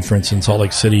at a conference in Salt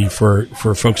Lake City for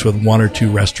folks with 1 or 2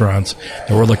 restaurants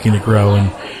that were looking to grow, and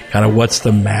kind of what's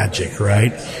the magic,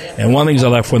 right? And one of the things I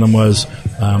left with them was,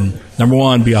 number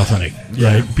 1, be authentic,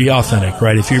 right? Be authentic,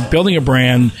 right? If you're building a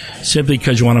brand simply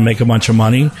because you want to make a bunch of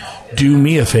money, do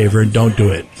me a favor and don't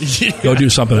do it. Go do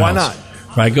something else. Why not?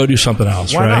 Right? Go do something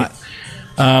else, Why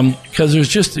right? Because there's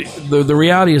just, the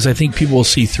reality is I think people will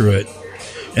see through it.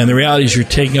 And the reality is you're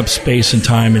taking up space and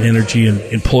time and energy and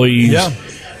employees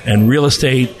and real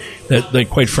estate that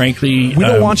quite frankly... We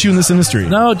don't want you in this industry.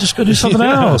 No, just go do something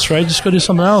else, right? Just go do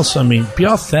something else. I mean, be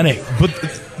authentic. But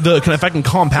if I can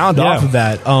compound off of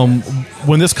that,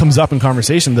 when this comes up in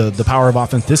conversation, the power of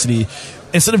authenticity,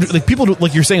 instead of people,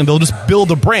 like you're saying, they'll just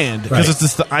build a brand because it's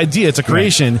just the idea, it's a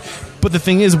creation. Right. But the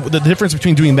thing is, the difference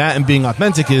between doing that and being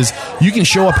authentic is you can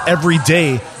show up every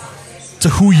day to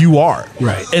who you are,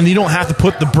 right? And you don't have to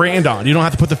put the brand on, you don't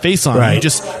have to put the face on, right?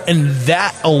 And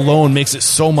that alone makes it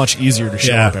so much easier to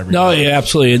show up every day. No, yeah,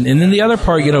 absolutely. And then the other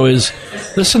part, is,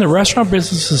 listen, the restaurant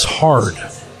business is hard.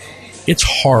 It's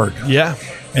hard,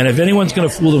 And if anyone's going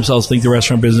to fool themselves, think the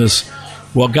restaurant business,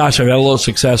 well, gosh, I've had a little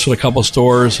success with a couple of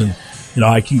stores, and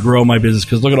I can grow my business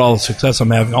because look at all the success I'm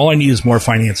having. All I need is more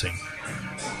financing.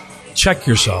 Check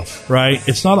yourself, right?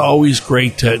 It's not always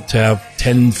great to have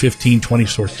 10, 15, 20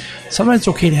 stores. Sometimes it's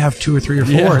okay to have 2 or 3 or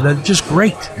 4. Yeah. That's just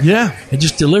great. Yeah. And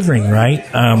just delivering, right?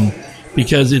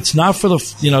 Because it's not for the,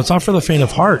 it's not for the faint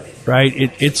of heart, right?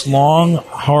 It's long,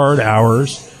 hard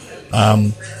hours.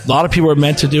 A lot of people are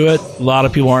meant to do it. A lot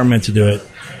of people aren't meant to do it.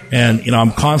 And,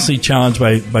 I'm constantly challenged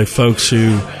by folks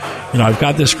who, I've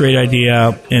got this great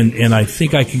idea and I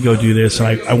think I can go do this. And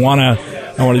I want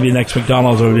to be the next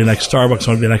McDonald's, I want to be the next Starbucks,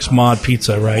 I want to be the next Mod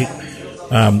Pizza, right?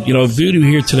 Voodoo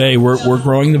here today, we're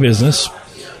growing the business.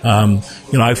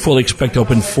 I fully expect to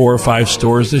open 4 or 5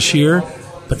 stores this year.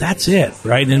 But that's it,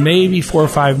 right? And maybe 4 or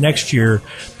 5 next year,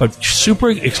 but super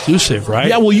exclusive, right?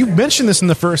 Yeah, well, you mentioned this in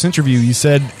the first interview. You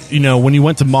said, when you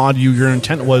went to Mod, your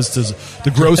intent was to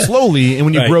grow slowly, and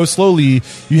when you Right. grow slowly,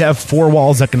 you have 4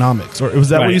 walls economics. Or was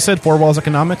that what Right. you said? 4 walls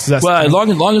economics? Is that Well, as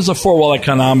long as the 4-wall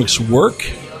economics work,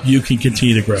 you can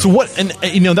continue to grow. So what? And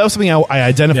that was something I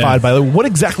identified. Yeah. By the way, what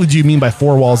exactly do you mean by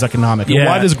 4 walls economic? And Yeah.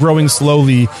 why does growing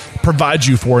slowly provide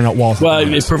you 4 walls? Well,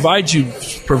 economics?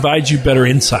 it provides you better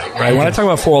insight, right? When I talk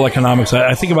about 4-wall economics,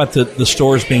 I think about the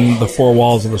stores being the 4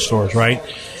 walls of the stores, right?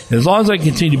 And as long as I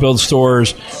continue to build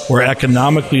stores where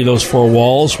economically those 4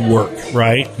 walls work,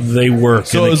 right? They work.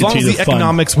 So and they as long as continue the to fund.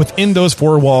 economics within those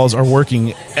 4 walls are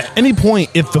working, at any point,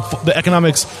 if the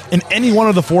economics in any one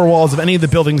of the 4 walls of any of the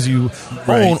buildings you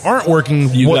Right. own aren't working,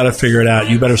 You what- got to figure it out.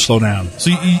 You better slow down.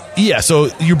 So so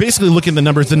you're basically looking at the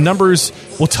numbers. The numbers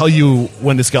will tell you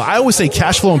when to scale. I always say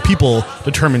cash flow and people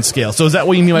determine scale. So is that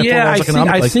what you mean by 4 Yeah, walls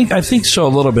economic? I think so a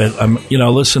little bit.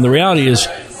 Listen, the reality is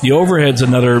the overhead's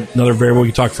another variable. We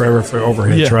can talk forever for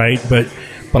overheads, Yeah. right?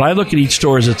 But I look at each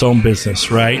store as its own business,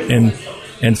 right?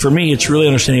 And for me, it's really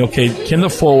understanding. Okay, can the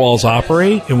 4 walls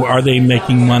operate, and are they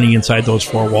making money inside those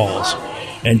 4 walls?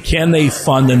 And can they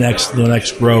fund the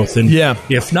next growth? And Yeah.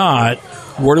 if not,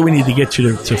 where do we need to get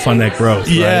to fund that growth?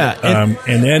 Yeah, right?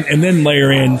 And then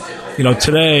layer in.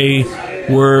 Today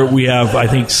we have I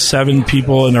think 7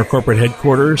 people in our corporate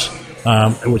headquarters.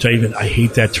 Which I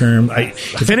hate that term.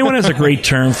 If anyone has a great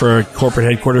term for a corporate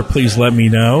headquarters, please let me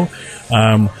know.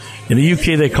 In the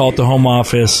UK, they call it the home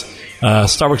office.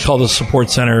 Starbucks calls it the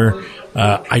support center.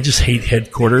 I just hate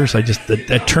headquarters.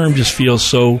 That term just feels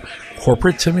so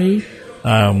corporate to me.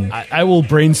 I will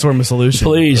brainstorm a solution.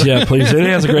 Please. If anyone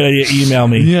has a great idea, email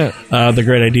me. Yeah. The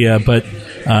great idea, but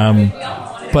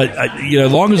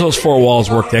as long as those 4 walls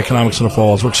work, the economics of the 4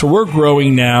 walls work. So we're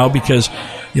growing now because,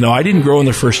 I didn't grow in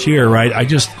the first year, right? I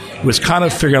just was kind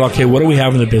of figuring out, okay, what do we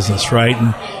have in the business, right?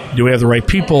 And do we have the right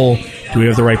people? Do we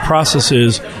have the right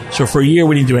processes? So for a year,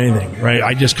 we didn't do anything, right?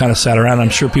 I just kind of sat around. I'm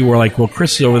sure people were like, well,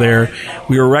 Chris is over there.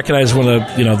 We were recognized as one of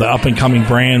the up and coming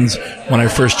brands when I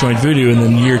first joined Voodoo. And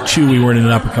then year 2, we weren't in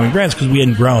the up and coming brands because we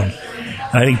hadn't grown.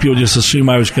 And I think people just assume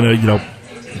I was going to,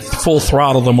 full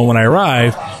throttle them when I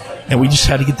arrived. And we just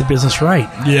had to get the business right.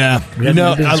 Yeah,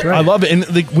 I love it. And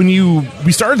when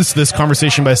we started this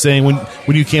conversation by saying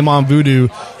when you came on Voodoo,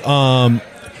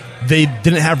 they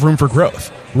didn't have room for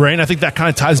growth, right? And I think that kind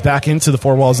of ties back into the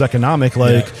 4 walls economic.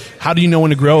 How do you know when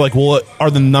to grow? Are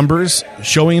the numbers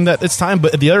showing that it's time?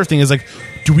 But the other thing is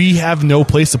do we have no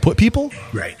place to put people?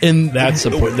 Right. And that's the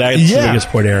point. That's the biggest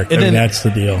point, Eric. That's the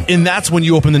deal. And that's when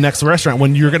you open the next restaurant,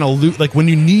 when you're going to lose, when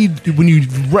you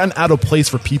run out of place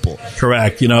for people.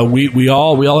 Correct. We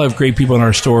all have great people in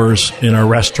our stores, in our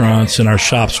restaurants, in our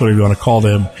shops, whatever you want to call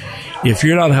them. If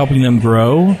you're not helping them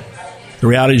grow, the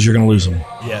reality is you're going to lose them.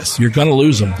 Yes. You're going to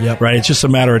lose them, right? It's just a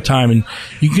matter of time. And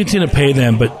you can continue to pay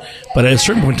them, but at a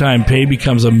certain point in time, pay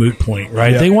becomes a moot point,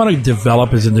 right? Yep. They want to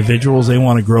develop as individuals. They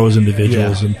want to grow as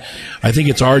individuals. Yeah. And I think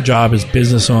it's our job as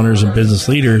business owners and business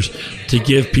leaders to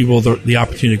give people the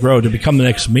opportunity to grow, to become the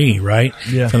next me, right?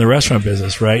 Yeah. From the restaurant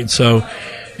business, right? And so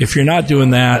if you're not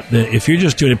doing that, then if you're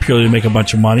just doing it purely to make a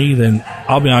bunch of money, then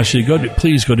I'll be honest with you,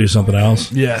 please go do something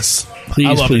else. Yes. Please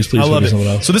I love go do something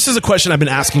else. So this is a question I've been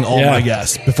asking all Yeah. my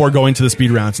guests before going to the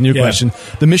speed round. It's a new question.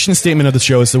 The mission statement of the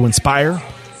show is to inspire,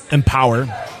 empower,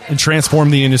 and transform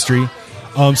the industry.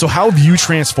 So how have you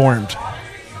transformed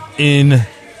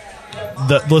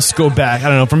let's go back, I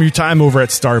don't know, from your time over at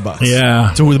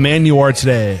Starbucks to the man you are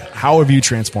today? How have you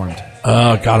transformed?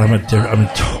 Oh God, I'm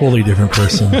a totally different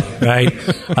person, right?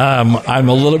 I'm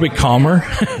a little bit calmer.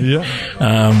 Yeah.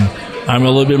 I'm a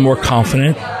little bit more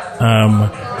confident.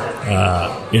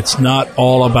 It's not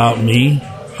all about me.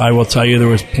 I will tell you, there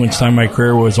was points in time in my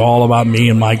career where it was all about me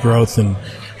and my growth and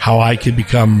how I could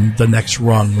become the next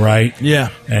rung, right? Yeah.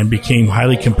 And became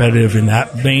highly competitive in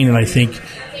that vein. And I think,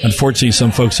 unfortunately,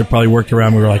 some folks that probably worked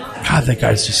around me were like, God, that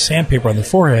guy's just sandpaper on the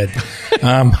forehead.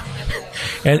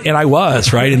 And I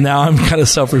was, right? And now I'm kind of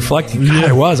self-reflecting. God,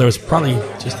 I was probably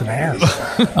just an ass,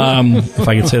 if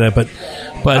I could say that.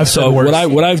 But so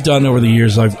what I've done over the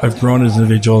years, I've grown as an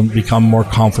individual and become more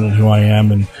confident in who I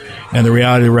am, and the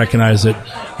reality to recognize that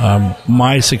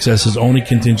my success is only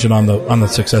contingent on the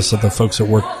success of the folks that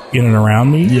work in and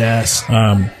around me. Yes.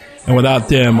 And without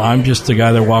them, I'm just the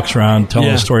guy that walks around telling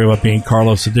a story about being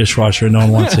Carlos the dishwasher, and no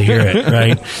one wants to hear it,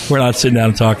 right? We're not sitting down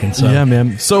and talking. So. Yeah,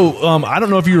 man. So I don't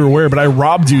know if you were aware, but I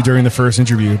robbed you during the first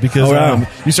interview because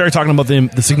you started talking about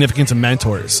the significance of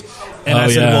mentors. And I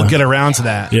said, we'll get around to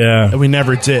that. Yeah. And we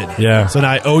never did. Yeah. So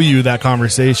now I owe you that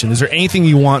conversation. Is there anything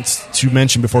you want to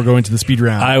mention before going to the speed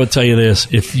round? I would tell you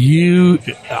this. If you,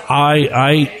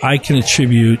 I can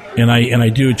attribute, and I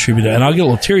do attribute it, and I'll get a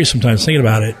little teary sometimes thinking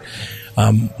about it.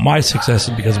 My success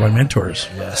is because of my mentors.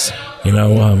 Yes. You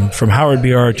know, from Howard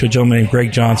BR to a gentleman named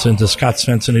Greg Johnson to Scott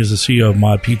Svensson, who's the CEO of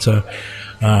Mod Pizza.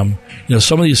 You know,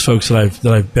 some of these folks that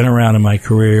I've been around in my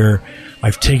career,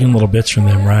 I've taken little bits from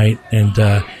them, right?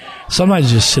 And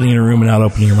sometimes just sitting in a room and not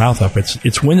opening your mouth up.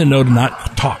 It's when to know to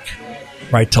not talk,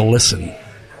 right? To listen.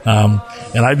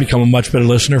 And I've become a much better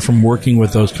listener from working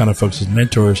with those kind of folks as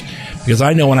mentors, because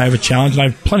I know when I have a challenge, and I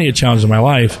have plenty of challenges in my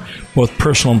life, both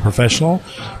personal and professional,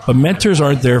 but mentors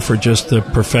aren't there for just the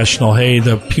professional, hey,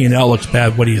 the P&L looks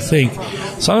bad, what do you think?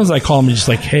 Sometimes I call them just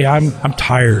like, hey, I'm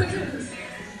tired.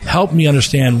 Help me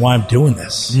understand why I'm doing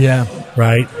this. Yeah.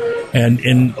 Right?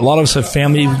 And a lot of us have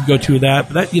family we can go to that,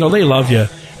 but that, you know, they love you.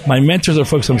 My mentors are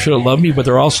folks I'm sure that love me, but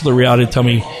they're also the reality to tell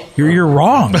me, you're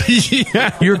wrong.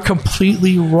 Yeah. You're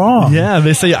completely wrong. Yeah,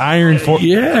 they say iron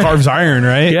carves iron,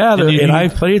 right? Yeah, and I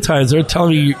have plenty of times they're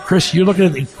telling me, Chris, you're looking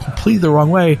at it completely the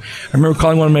wrong way. I remember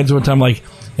calling one of my mentors one time, like,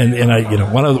 and I, you know,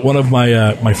 one of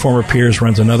my former peers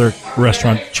runs another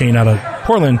restaurant chain out of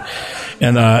Portland,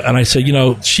 and I said, you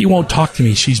know, she won't talk to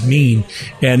me, she's mean,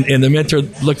 and the mentor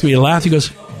looked at me and laughed. He goes,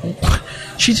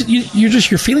 you're just,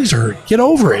 your feelings are hurt. Get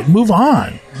over it. Move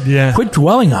on. Yeah. Quit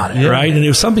dwelling on it, right? And it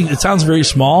was something, it sounds very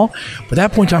small, but at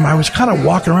that point in time, I was kind of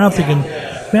walking around thinking,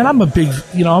 man, I'm a big,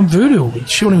 you know, I'm voodoo.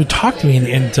 She won't even talk to me.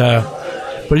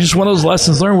 But it's just one of those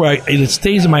lessons learned where it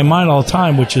stays in my mind all the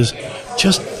time, which is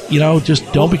just, you know,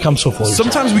 just don't become so full of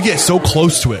yourself. Sometimes we get so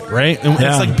close to it, right? And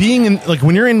it's like being in, like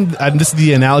when you're in, this is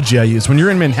the analogy I use, when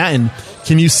you're in Manhattan,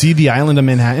 can you see the island of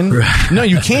Manhattan? Right. No,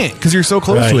 you can't, because you're so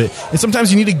close to it. And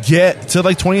sometimes you need to get to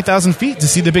like 20,000 feet to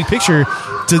see the big picture,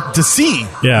 to see,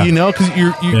 you know, because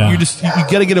you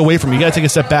got to get away from it. You got to take a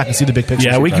step back and see the big picture.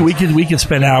 Yeah, we could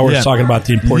spend hours talking about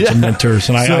the importance of mentors.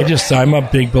 And I'm a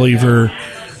big believer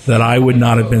that I would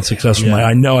not have been successful. Yeah.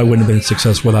 I know I wouldn't have been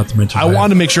successful without the mentors. I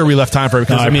wanted to make sure we left time for it,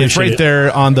 because I mean it's right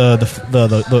there on the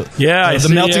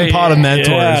melting pot of mentors.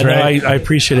 Yeah, right? No, I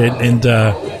appreciate it, and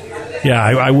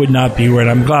I would not be where.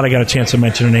 I'm glad I got a chance to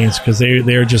mention their names, because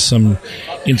they're just some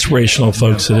inspirational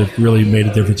folks that have really made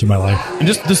a difference in my life. And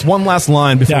just one last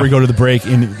line before we go to the break.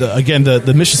 And again,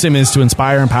 the mission statement is to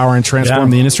inspire, empower, and transform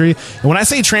the industry. And when I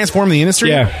say transform the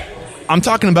industry, I'm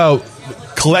talking about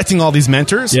collecting all these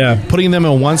mentors, putting them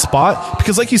in one spot,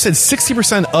 because like you said,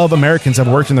 60% of Americans have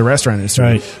worked in the restaurant industry.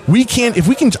 Right.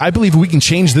 I believe if we can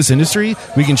change this industry,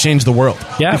 we can change the world.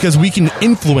 Yeah. Because we can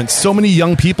influence so many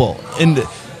young people. And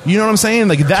you know what I'm saying?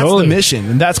 Like, that's the mission,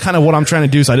 and that's kind of what I'm trying to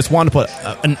do. So I just wanted to put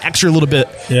an extra little bit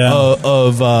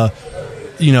of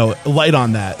light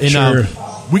on that. And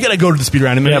we got to go to the speed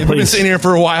round. We've been sitting here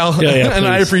for a while, and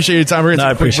I appreciate your time. We're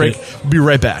going to take a quick break. We'll be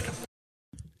right back.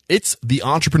 It's the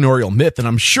entrepreneurial myth, and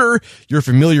I'm sure you're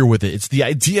familiar with it. It's the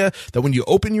idea that when you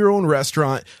open your own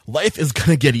restaurant, life is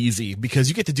going to get easy because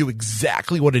you get to do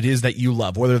exactly what it is that you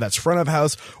love, whether that's front of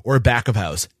house or back of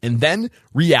house. And then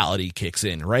reality kicks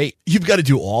in, right? You've got to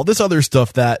do all this other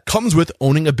stuff that comes with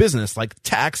owning a business, like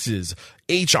taxes,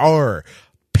 HR,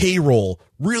 payroll,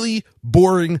 really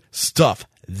boring stuff.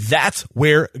 That's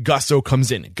where Gusto comes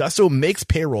in. Gusto makes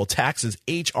payroll, taxes,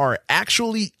 HR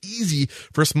actually easy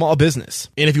for small business.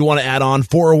 And if you want to add on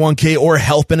 401k or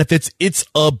health benefits, it's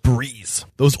a breeze.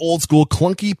 Those old school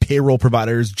clunky payroll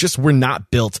providers just were not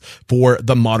built for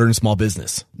the modern small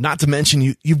business. Not to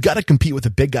mention, you've got to compete with the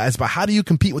big guys, but how do you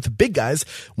compete with the big guys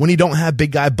when you don't have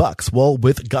big guy bucks? Well,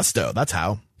 with Gusto, that's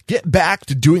how. Get back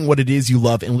to doing what it is you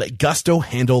love and let Gusto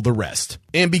handle the rest.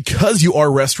 And because you are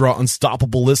Restaurant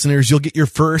Unstoppable listeners, you'll get your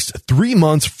first 3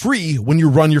 months free when you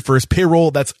run your first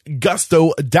payroll. That's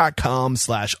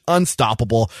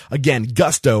gusto.com/unstoppable. Again,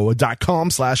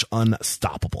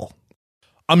 gusto.com/unstoppable.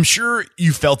 I'm sure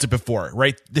you felt it before,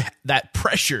 right? That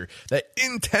pressure, that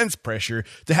intense pressure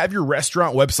to have your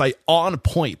restaurant website on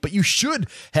point. But you should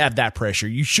have that pressure.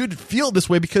 You should feel this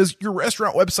way because your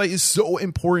restaurant website is so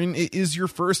important. It is your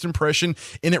first impression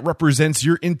and it represents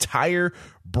your entire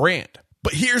brand.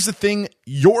 But here's the thing,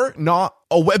 you're not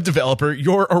a web developer,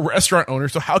 you're a restaurant owner,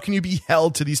 so how can you be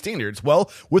held to these standards? Well,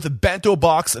 with Bento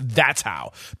Box, that's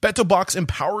how. Bento Box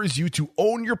empowers you to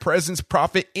own your presence,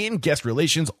 profit, and guest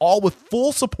relations, all with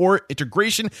full support,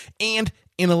 integration, and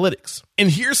analytics. And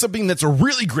here's something that's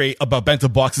really great about Bento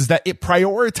Box is that it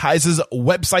prioritizes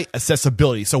website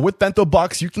accessibility. So with Bento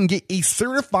Box, you can get a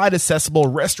certified accessible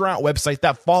restaurant website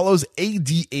that follows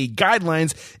ADA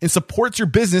guidelines and supports your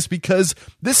business, because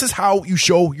this is how you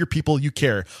show your people you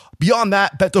care. Beyond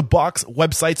that, Bento Box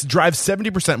websites drive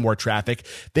 70% more traffic.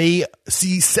 They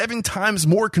see 7 times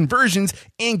more conversions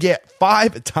and get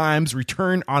 5 times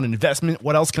return on investment.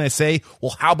 What else can I say?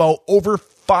 Well, how about over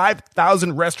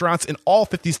 5,000 restaurants in all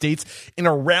 50 states and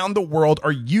around the world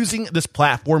are using this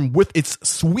platform with its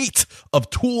suite of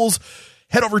tools.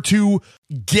 Head over to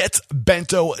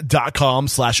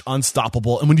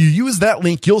getbento.com/unstoppable. And when you use that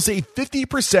link, you'll save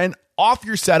 50% off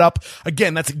your setup.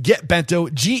 Again, that's getbento,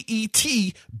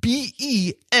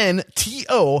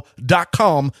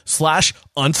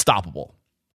 GETBENTO.com/unstoppable.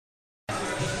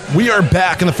 We are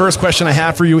back, and the first question I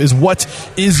have for you is, what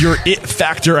is your it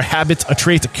factor, a habit, a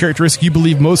trait, a characteristic you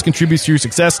believe most contributes to your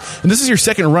success? And this is your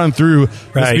second run through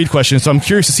the speed question, so I'm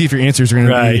curious to see if your answers are going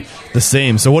to be the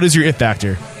same. So what is your it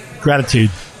factor? Gratitude.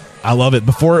 I love it.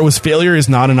 Before it was failure is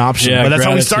not an option. Yeah, but that's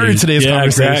how we started today's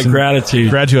conversation. Gratitude.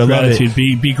 Gratitude. I love it.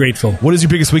 Be grateful. What is your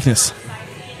biggest weakness?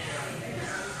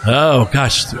 Oh,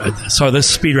 gosh. So this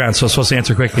is speed round, so I'm supposed to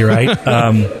answer quickly, right?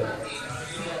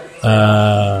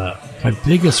 My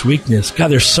biggest weakness. God,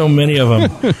 there's so many of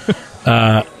them.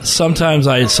 Sometimes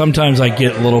I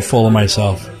get a little full of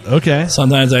myself. Okay.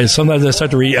 Sometimes I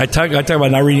start to read. I talk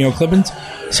about not reading your clippings.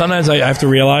 Sometimes I have to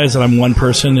realize that I'm one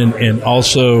person, and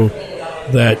also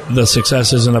that the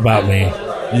success isn't about me.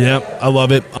 Yep, I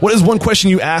love it. What is one question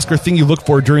you ask or thing you look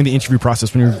for during the interview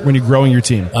process when you're growing your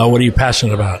team? What are you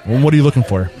passionate about? Well, what are you looking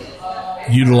for?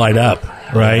 You to light up.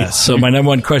 Right. Yes. So my number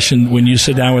one question when you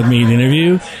sit down with me in an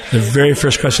interview, the very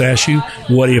first question I ask you,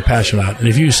 what are you passionate about? And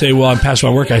if you say, well, I'm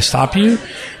passionate about work, I stop you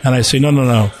and I say,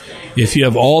 no. If you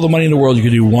have all the money in the world, you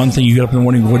can do one thing. You get up in the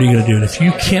morning, what are you going to do? And if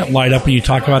you can't light up and you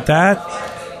talk about that,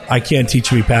 I can't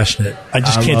teach you to be passionate. I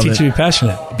can't teach you to be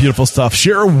passionate. Beautiful stuff.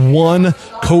 Share one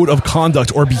code of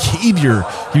conduct or behavior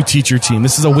you teach your team.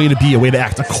 This is a way to be, a way to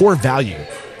act, a core value.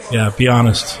 Yeah, be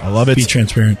honest. I love it. Be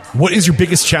transparent. What is your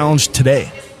biggest challenge today?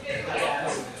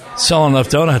 Selling enough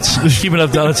donuts. Keep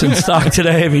enough donuts in stock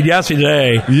today. I mean, you asked me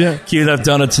today. Yeah. Keep enough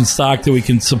donuts in stock that we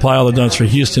can supply all the donuts for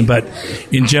Houston. But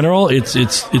in general,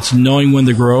 it's knowing when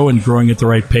to grow and growing at the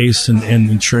right pace and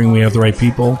ensuring we have the right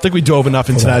people. I think we dove enough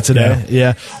into that today.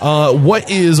 Yeah.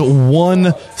 What is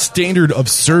one standard of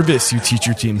service you teach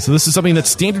your team? So this is something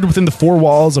that's standard within the 4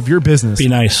 walls of your business. Be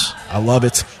nice. I love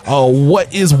it.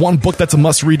 What is one book that's a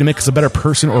must read to make us a better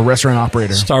person or restaurant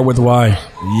operator? Start with Why.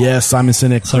 Yes, Simon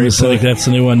Sinek. That's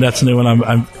the new one. That's the new one.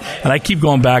 And I keep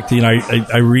going back to,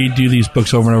 I redo these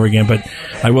books over and over again, but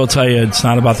I will tell you, it's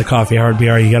not about the coffee hour at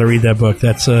BR. You got to read that book.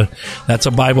 That's a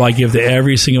Bible I give to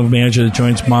every single manager that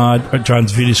joins Mod, that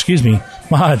joins Voodoo.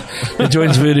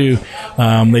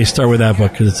 They start with that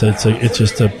book because it's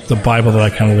just the Bible that I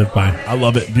kind of live by. I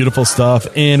love it. Beautiful stuff.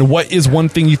 And what is one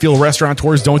thing you feel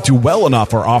restaurateurs don't do well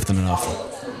enough or often enough?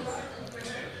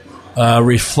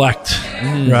 Reflect,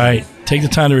 right? Take the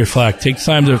time to reflect. Take the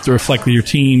time to reflect with your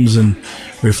teams and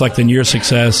reflect on your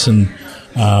success and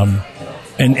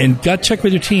gut check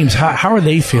with your teams. How are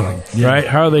they feeling, right?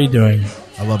 How are they doing?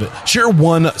 I love it. Share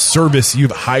one service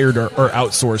you've hired or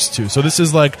outsourced to. So this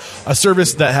is like a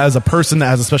service that has a person that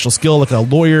has a special skill, like a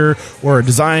lawyer or a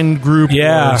design group.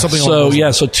 Yeah. Or something So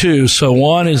 2. So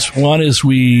one is I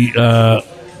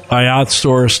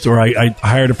outsourced or I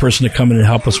hired a person to come in and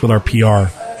help us with our PR.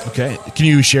 Okay. Can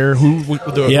you share who?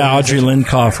 Audrey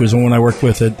Linkoff, who's the one I worked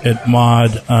with at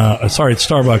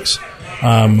Starbucks.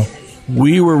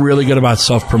 We were really good about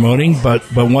self-promoting, but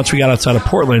once we got outside of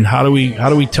Portland, how do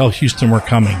we tell Houston we're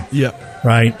coming? Yeah.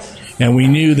 Right? And we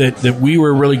knew that we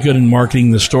were really good in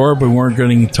marketing the store, but we weren't good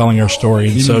in telling our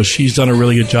story. And so she's done a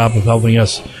really good job of helping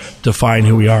us define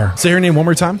who we are. Say her name one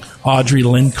more time. Audrey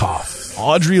Linkoff.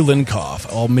 Audrey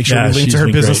Linkoff. I'll make sure we link to her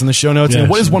business in the show notes. And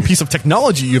what is one piece of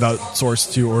technology you've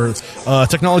outsourced to or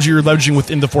technology you're leveraging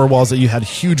within the 4 walls that you had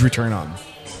huge return on?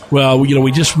 Well,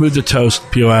 we just moved to Toast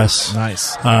POS.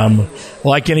 Nice.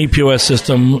 Like any POS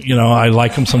system, I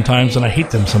like them sometimes and I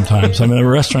hate them sometimes. I'm a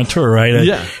restaurateur, right?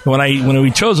 Yeah. When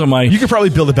we chose them, you could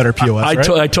probably build a better POS.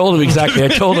 I told him exactly. I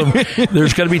told him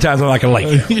there's going to be times I'm not going to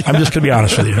like you. I'm just going to be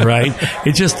honest with you, right?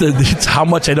 It's just it's how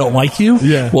much I don't like you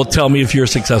will tell me if you're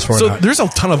successful or not. So there's a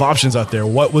ton of options out there.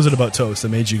 What was it about Toast that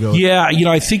made you go? Yeah,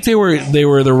 I think they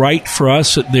were the right for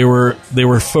us. They were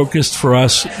focused for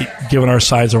us, given our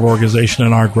size of organization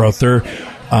and our growth. They're,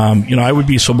 I would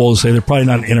be so bold to say they're probably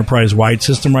not an enterprise-wide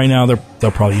system right now.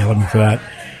 They'll probably yell at me for that.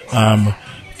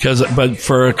 But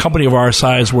for a company of our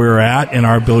size where we're at and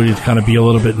our ability to kind of be a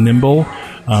little bit nimble,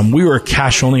 We were a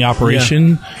cash-only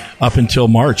operation up until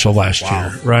March of last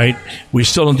year, right? We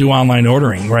still don't do online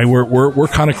ordering, right? We're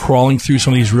kind of crawling through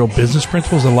some of these real business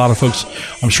principles that a lot of folks,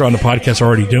 I'm sure, on the podcast are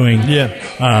already doing.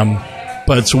 Yeah.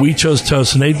 But so we chose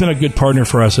Toast, and they've been a good partner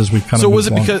for us as we've kind of. So was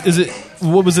it moved along.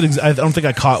 what was it? I don't think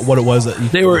I caught what it was. That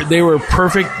They were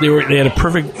perfect. They had a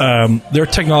perfect. Their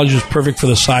technology was perfect for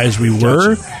the size we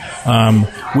were.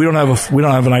 We don't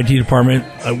have an IT department.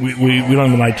 We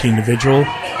don't have an IT individual.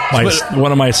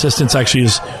 One of my assistants actually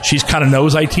she's kind of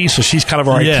knows IT, so she's kind of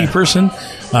our IT person,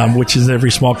 which is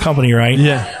every small company, right?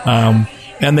 Yeah.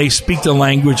 And they speak the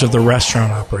language of the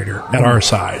restaurant operator at our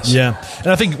size. Yeah. And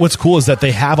I think what's cool is that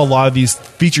they have a lot of these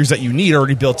features that you need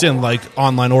already built in, like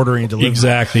online ordering and delivery.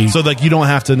 Exactly. So like you don't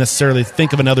have to necessarily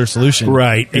think of another solution.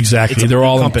 Right. Exactly. They're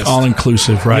all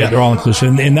inclusive, right? Yeah. They're all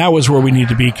inclusive. And that was where we need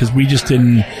to be because we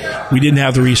didn't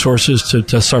have the resources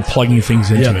to start plugging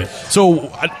things into it.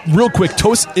 So real quick,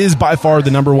 Toast is by far the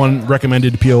number one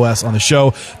recommended POS on the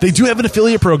show. They do have an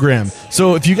affiliate program.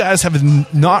 So if you guys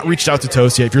have not reached out to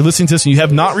Toast yet, if you're listening to this and you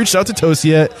have not reached out to Toast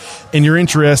yet and you're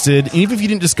interested, even if you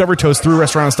didn't discover Toast through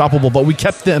Restaurant Unstoppable, but we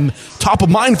kept them top of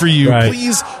mind for you,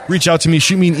 please reach out to me,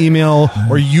 shoot me an email,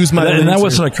 or use my... And that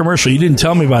wasn't a commercial. You didn't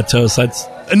tell me about Toast.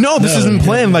 No, this isn't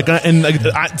planned.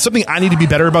 Something I need to be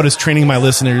better about is training my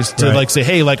listeners to say,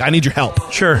 hey, I need your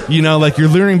help. Sure. You're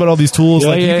learning about all these tools.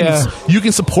 You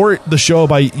can support the show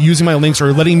by using my links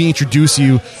or letting me introduce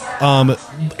you. Or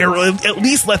at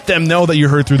least let them know that you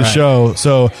heard through the show.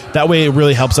 So that way it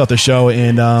really helps out the show.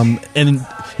 And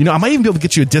I might even be able to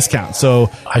get you a discount.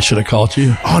 So I should have called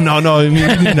you. Oh, no. I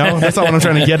mean, no, that's not what I'm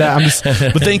trying to get at.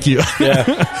 But thank you.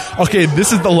 Yeah. Okay,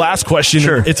 this is the last question.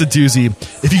 Sure. It's a doozy.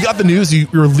 If you got the news,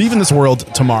 you're leaving this world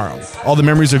tomorrow. All the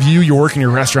memories of you, your work, and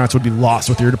your restaurants would be lost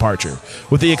with your departure.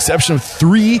 With the exception of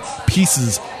 3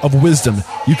 pieces of wisdom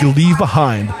you can leave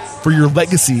behind for your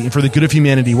legacy and for the good of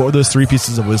humanity, what would those 3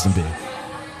 pieces of wisdom be?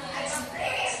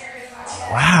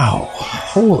 Wow.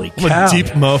 Holy cow. I'm a deep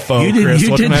mofo, Chris.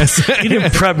 What can I say? You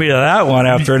didn't prep me to that one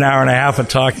after an hour and a half of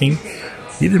talking.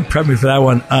 You didn't prep me for that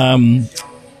one.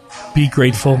 Be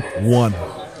grateful. 1.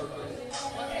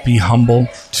 Be humble.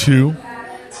 2.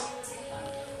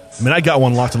 I mean, I got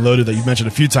one locked and loaded that you've mentioned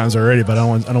a few times already, but I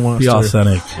don't want to... Be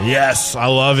authentic. Yes, I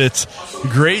love it.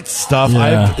 Great stuff.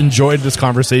 Yeah. I've enjoyed this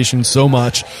conversation so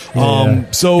much. I'm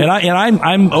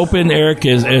open, Eric,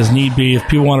 as need be. If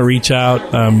people want to reach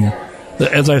out,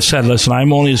 as I've said, listen,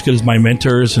 I'm only as good as my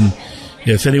mentors, and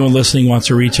if anyone listening wants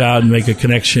to reach out and make a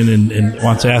connection and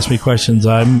wants to ask me questions,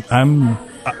 I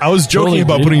was joking totally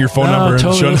about putting your phone number in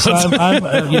the show notes.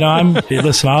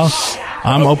 Listen,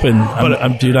 I'm open.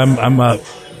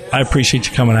 I appreciate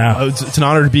you coming out. It's an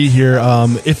honor to be here.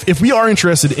 If we are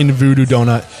interested in Voodoo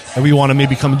Doughnut and we want to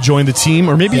maybe come join the team,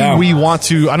 or maybe we want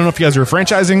to, I don't know if you guys are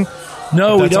franchising.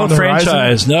 No, we don't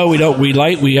franchise. No, we don't.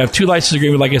 We have 2 license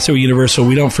agreements, like I said, with Universal.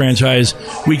 We don't franchise.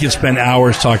 We could spend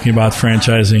hours talking about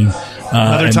franchising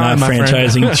and not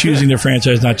franchising, choosing to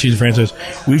franchise, not choosing to franchise.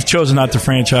 We've chosen not to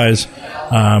franchise,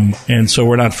 and so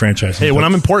we're not franchising. Hey, when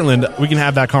I'm in Portland, we can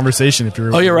have that conversation if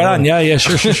you're... Oh, yeah, right on. Yeah,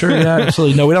 sure. Yeah,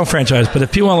 absolutely. No, we don't franchise. But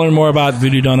if people want to learn more about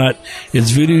Voodoo Doughnut,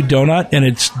 it's Voodoo Doughnut, and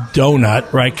it's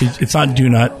donut, right? 'Cause it's not do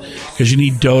nut, because you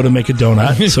need dough to make a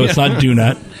donut, so it's not do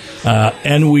nut.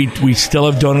 And we still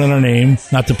have donut in our name,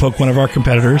 not to poke one of our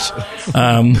competitors,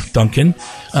 Duncan.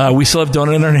 We still have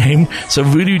donut in our name. So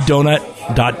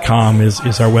VoodooDoughnut.com is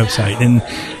our website. And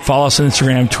follow us on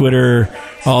Instagram, Twitter,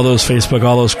 all those Facebook,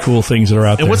 all those cool things that are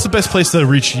out there. And what's the best place to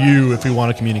reach you if we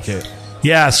want to communicate?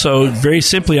 Yeah, so very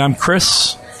simply, I'm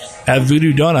Chris at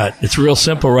Voodoo Doughnut. It's real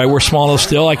simple, right? We're small enough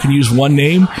still. I can use one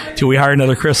name till we hire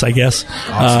another Chris, I guess.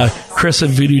 Awesome. Chris at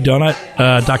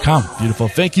VoodooDoughnut.com. Beautiful.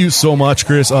 Thank you so much,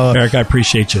 Chris. Eric, I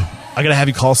appreciate you. I got to have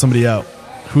you call somebody out.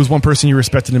 Who's one person you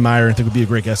respect and admire and think would be a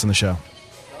great guest on the show?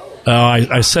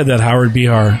 I said that, Howard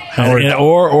Behar.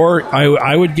 Or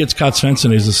I would get Scott Svensson,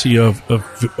 who's the CEO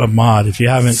of Mod. If you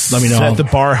haven't, let me know. Set the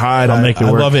bar high. I'll make it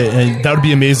work. I love it. And that would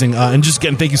be amazing. And just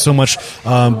again, thank you so much.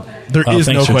 There is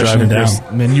no question.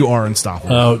 Man, you are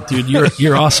unstoppable. Oh, dude,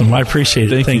 you're awesome. I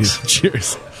appreciate it. Thanks.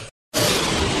 Cheers.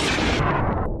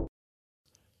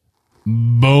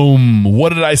 Boom.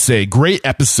 What did I say? Great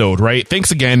episode, right? Thanks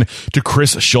again to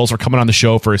Chris Schultz for coming on the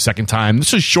show for a second time.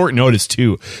 This was short notice,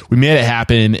 too. We made it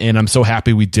happen, and I'm so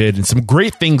happy we did. And some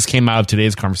great things came out of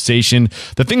today's conversation.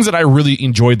 The things that I really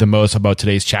enjoyed the most about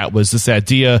today's chat was this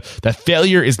idea that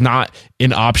failure is not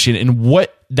an option, and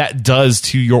what that does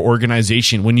to your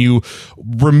organization. When you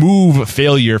remove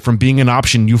failure from being an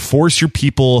option, you force your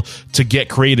people to get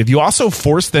creative. You also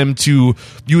force them to,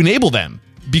 you enable them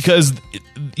because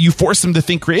you force them to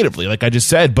think creatively, like I just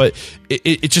said, but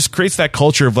it just creates that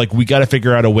culture of like, we got to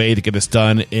figure out a way to get this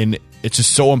done. And it's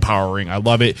just so empowering. I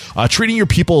love it. Treating your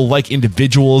people like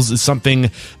individuals is something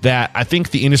that I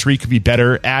think the industry could be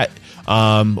better at.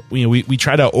 We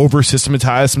try to over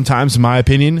systematize sometimes, in my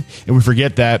opinion, and we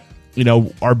forget that,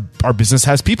 our business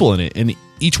has people in it, and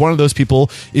each one of those people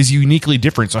is uniquely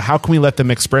different. So how can we let them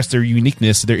express their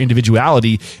uniqueness, their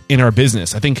individuality in our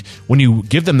business? I think when you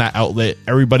give them that outlet,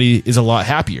 everybody is a lot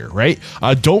happier, right?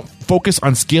 Don't focus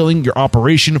on scaling your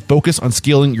operation, focus on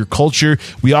scaling your culture.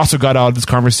 We also got out of this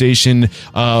conversation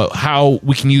how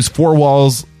we can use four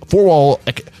walls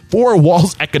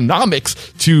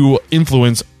economics to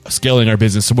influence scaling our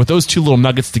business. So with those two little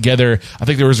nuggets together, I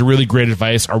think there was a really great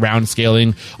advice around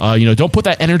scaling. Don't put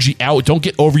that energy out. Don't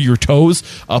get over your toes.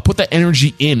 Put that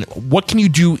energy in. What can you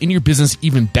do in your business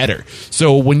even better?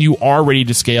 So when you are ready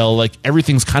to scale, like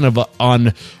everything's kind of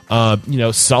on,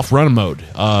 self-run mode.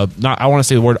 I want to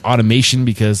say the word automation,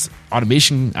 because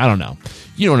automation, I don't know.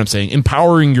 You know what I'm saying?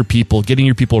 Empowering your people, getting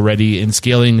your people ready, and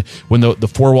scaling when the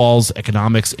four walls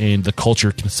economics and the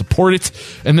culture can support it.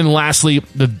 And then lastly,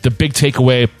 the big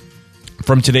takeaway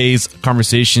from today's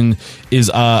conversation is,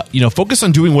 focus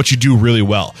on doing what you do really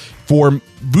well. For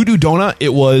Voodoo Doughnut,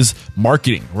 it was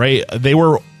marketing, right?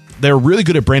 They're really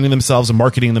good at branding themselves and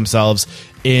marketing themselves,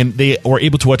 and they were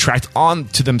able to attract on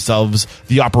to themselves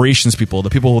the operations people,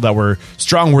 the people that were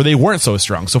strong where they weren't so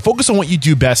strong. So focus on what you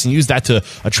do best and use that to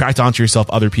attract onto yourself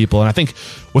other people. And I think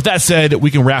with that said, we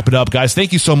can wrap it up, guys.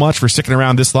 Thank you so much for sticking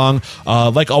around this long.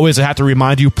 Like always, I have to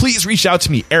remind you, please reach out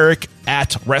to me, Eric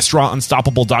at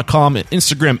restaurantunstoppable.com, and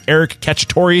Instagram, Eric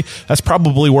Cacciatore. That's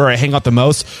probably where I hang out the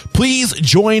most. Please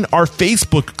join our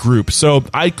Facebook group. So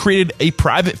I created a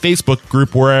private Facebook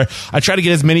group where I try to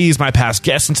get as many as my past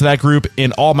guests into that group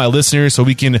and all my listeners, so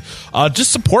we can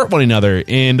just support one another,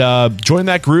 and join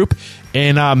that group,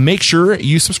 and make sure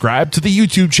you subscribe to the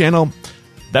YouTube channel.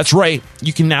 That's right.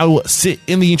 You can now sit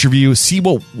in the interview, see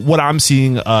what I'm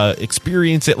seeing,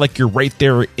 experience it like you're right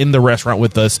there in the restaurant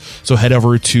with us. So head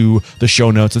over to the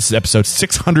show notes. This is episode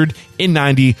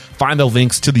 690. Find the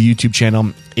links to the YouTube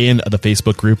channel in the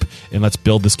Facebook group, and let's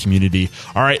build this community.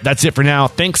 All right, that's it for now.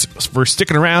 Thanks for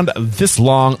sticking around this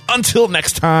long. Until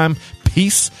next time,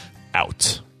 peace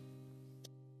out.